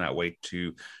 and I cannot wait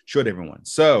to show it to everyone.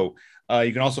 So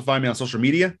you can also find me on social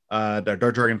media,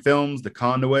 Dark Dragon Films, The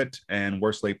Conduit, and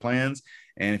Worst Laid Plans.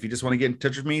 And if you just want to get in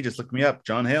touch with me, just look me up,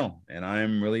 John Hale, and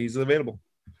I'm really easily available.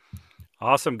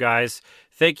 Awesome, guys.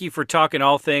 Thank you for talking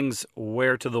all things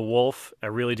Where to the Wolf. I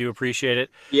really do appreciate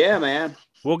it. Yeah, man.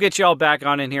 We'll get you all back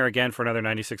on in here again for another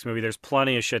 96 movie. There's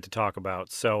plenty of shit to talk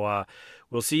about. So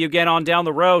we'll see you again on down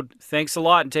the road. Thanks a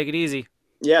lot and take it easy.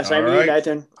 Yeah, same to you,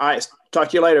 Nathan. All right, talk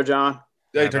to you later, John.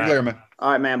 Yeah, talk to you later, man.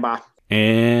 All right, man, bye.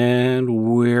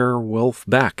 And Werewolf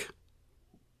back.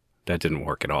 That didn't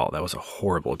work at all. That was a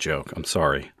horrible joke. I'm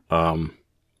sorry.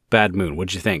 Bad Moon,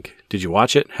 what'd you think? Did you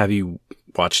watch it? Have you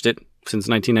watched it since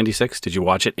 1996? Did you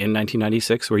watch it in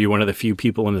 1996? Were you one of the few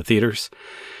people in the theaters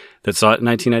that saw it in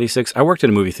 1996? I worked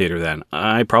in a movie theater then.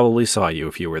 I probably saw you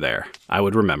if you were there. I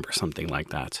would remember something like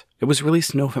that. It was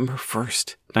released November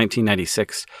 1st,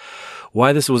 1996.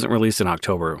 Why this wasn't released in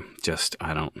October,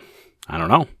 I don't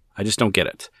know. I just don't get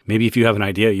it. Maybe if you have an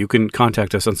idea, you can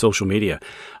contact us on social media.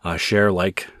 Share,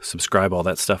 like, subscribe, all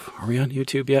that stuff. Are we on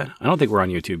YouTube yet? I don't think we're on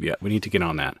YouTube yet. We need to get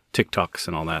on that. TikToks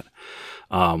and all that.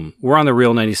 We're on the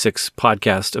Real 96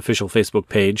 Podcast official Facebook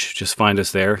page. Just find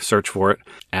us there. Search for it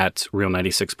at Real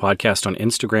 96 Podcast on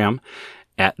Instagram,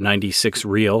 at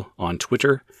 96Real on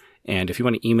Twitter. And if you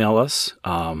want to email us,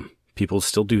 people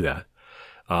still do that.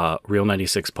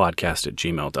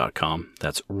 Real96podcast@gmail.com.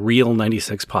 That's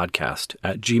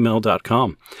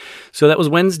Real96podcast@gmail.com. So that was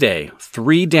Wednesday.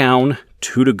 3 down,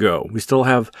 2 to go. We still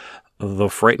have The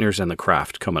Frighteners and The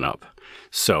Craft coming up.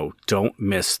 So don't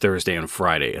miss Thursday and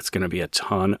Friday. It's going to be a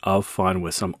ton of fun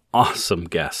with some awesome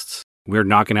guests. We're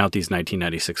knocking out these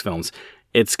 1996 films.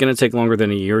 It's going to take longer than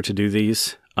a year to do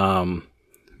these. We're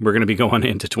going to be going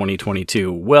into 2022,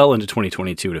 well into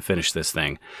 2022 to finish this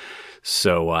thing.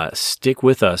 So stick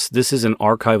with us. This is an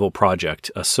archival project,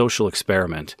 a social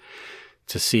experiment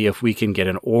to see if we can get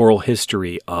an oral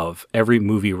history of every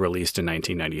movie released in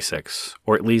 1996,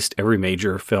 or at least every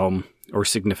major film or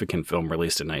significant film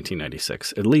released in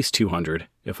 1996, at least 200.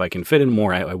 If I can fit in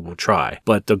more, I will try.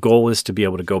 But the goal is to be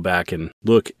able to go back and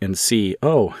look and see,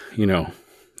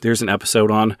 there's an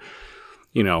episode on,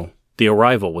 The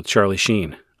Arrival with Charlie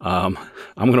Sheen. I'm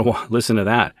going to listen to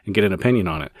that and get an opinion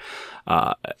on it.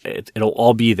 It'll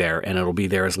all be there, and it'll be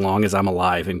there as long as I'm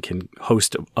alive and can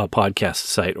host a podcast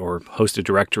site or host a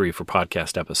directory for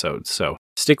podcast episodes. So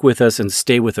stick with us and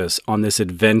stay with us on this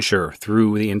adventure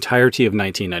through the entirety of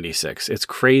 1996. It's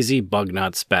crazy, bug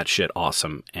nuts, batshit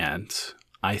awesome, and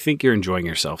I think you're enjoying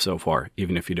yourself so far,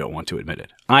 even if you don't want to admit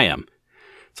it. I am.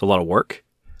 It's a lot of work,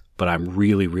 but I'm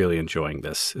really, really enjoying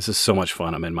this. This is so much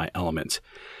fun. I'm in my element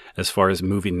as far as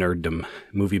movie nerddom,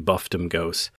 movie buffdom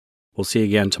goes. We'll see you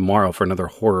again tomorrow for another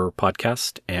horror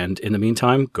podcast. And in the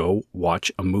meantime, go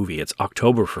watch a movie. It's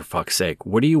October, for fuck's sake.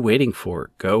 What are you waiting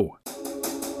for? Go.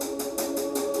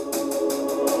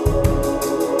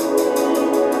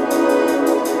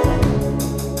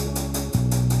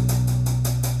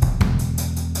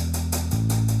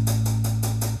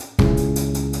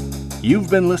 You've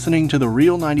been listening to the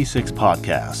Real 96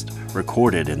 podcast,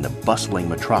 recorded in the bustling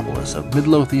metropolis of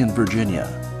Midlothian, Virginia.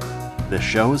 This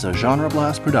show is a Genre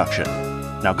Blast production.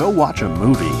 Now go watch a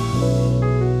movie.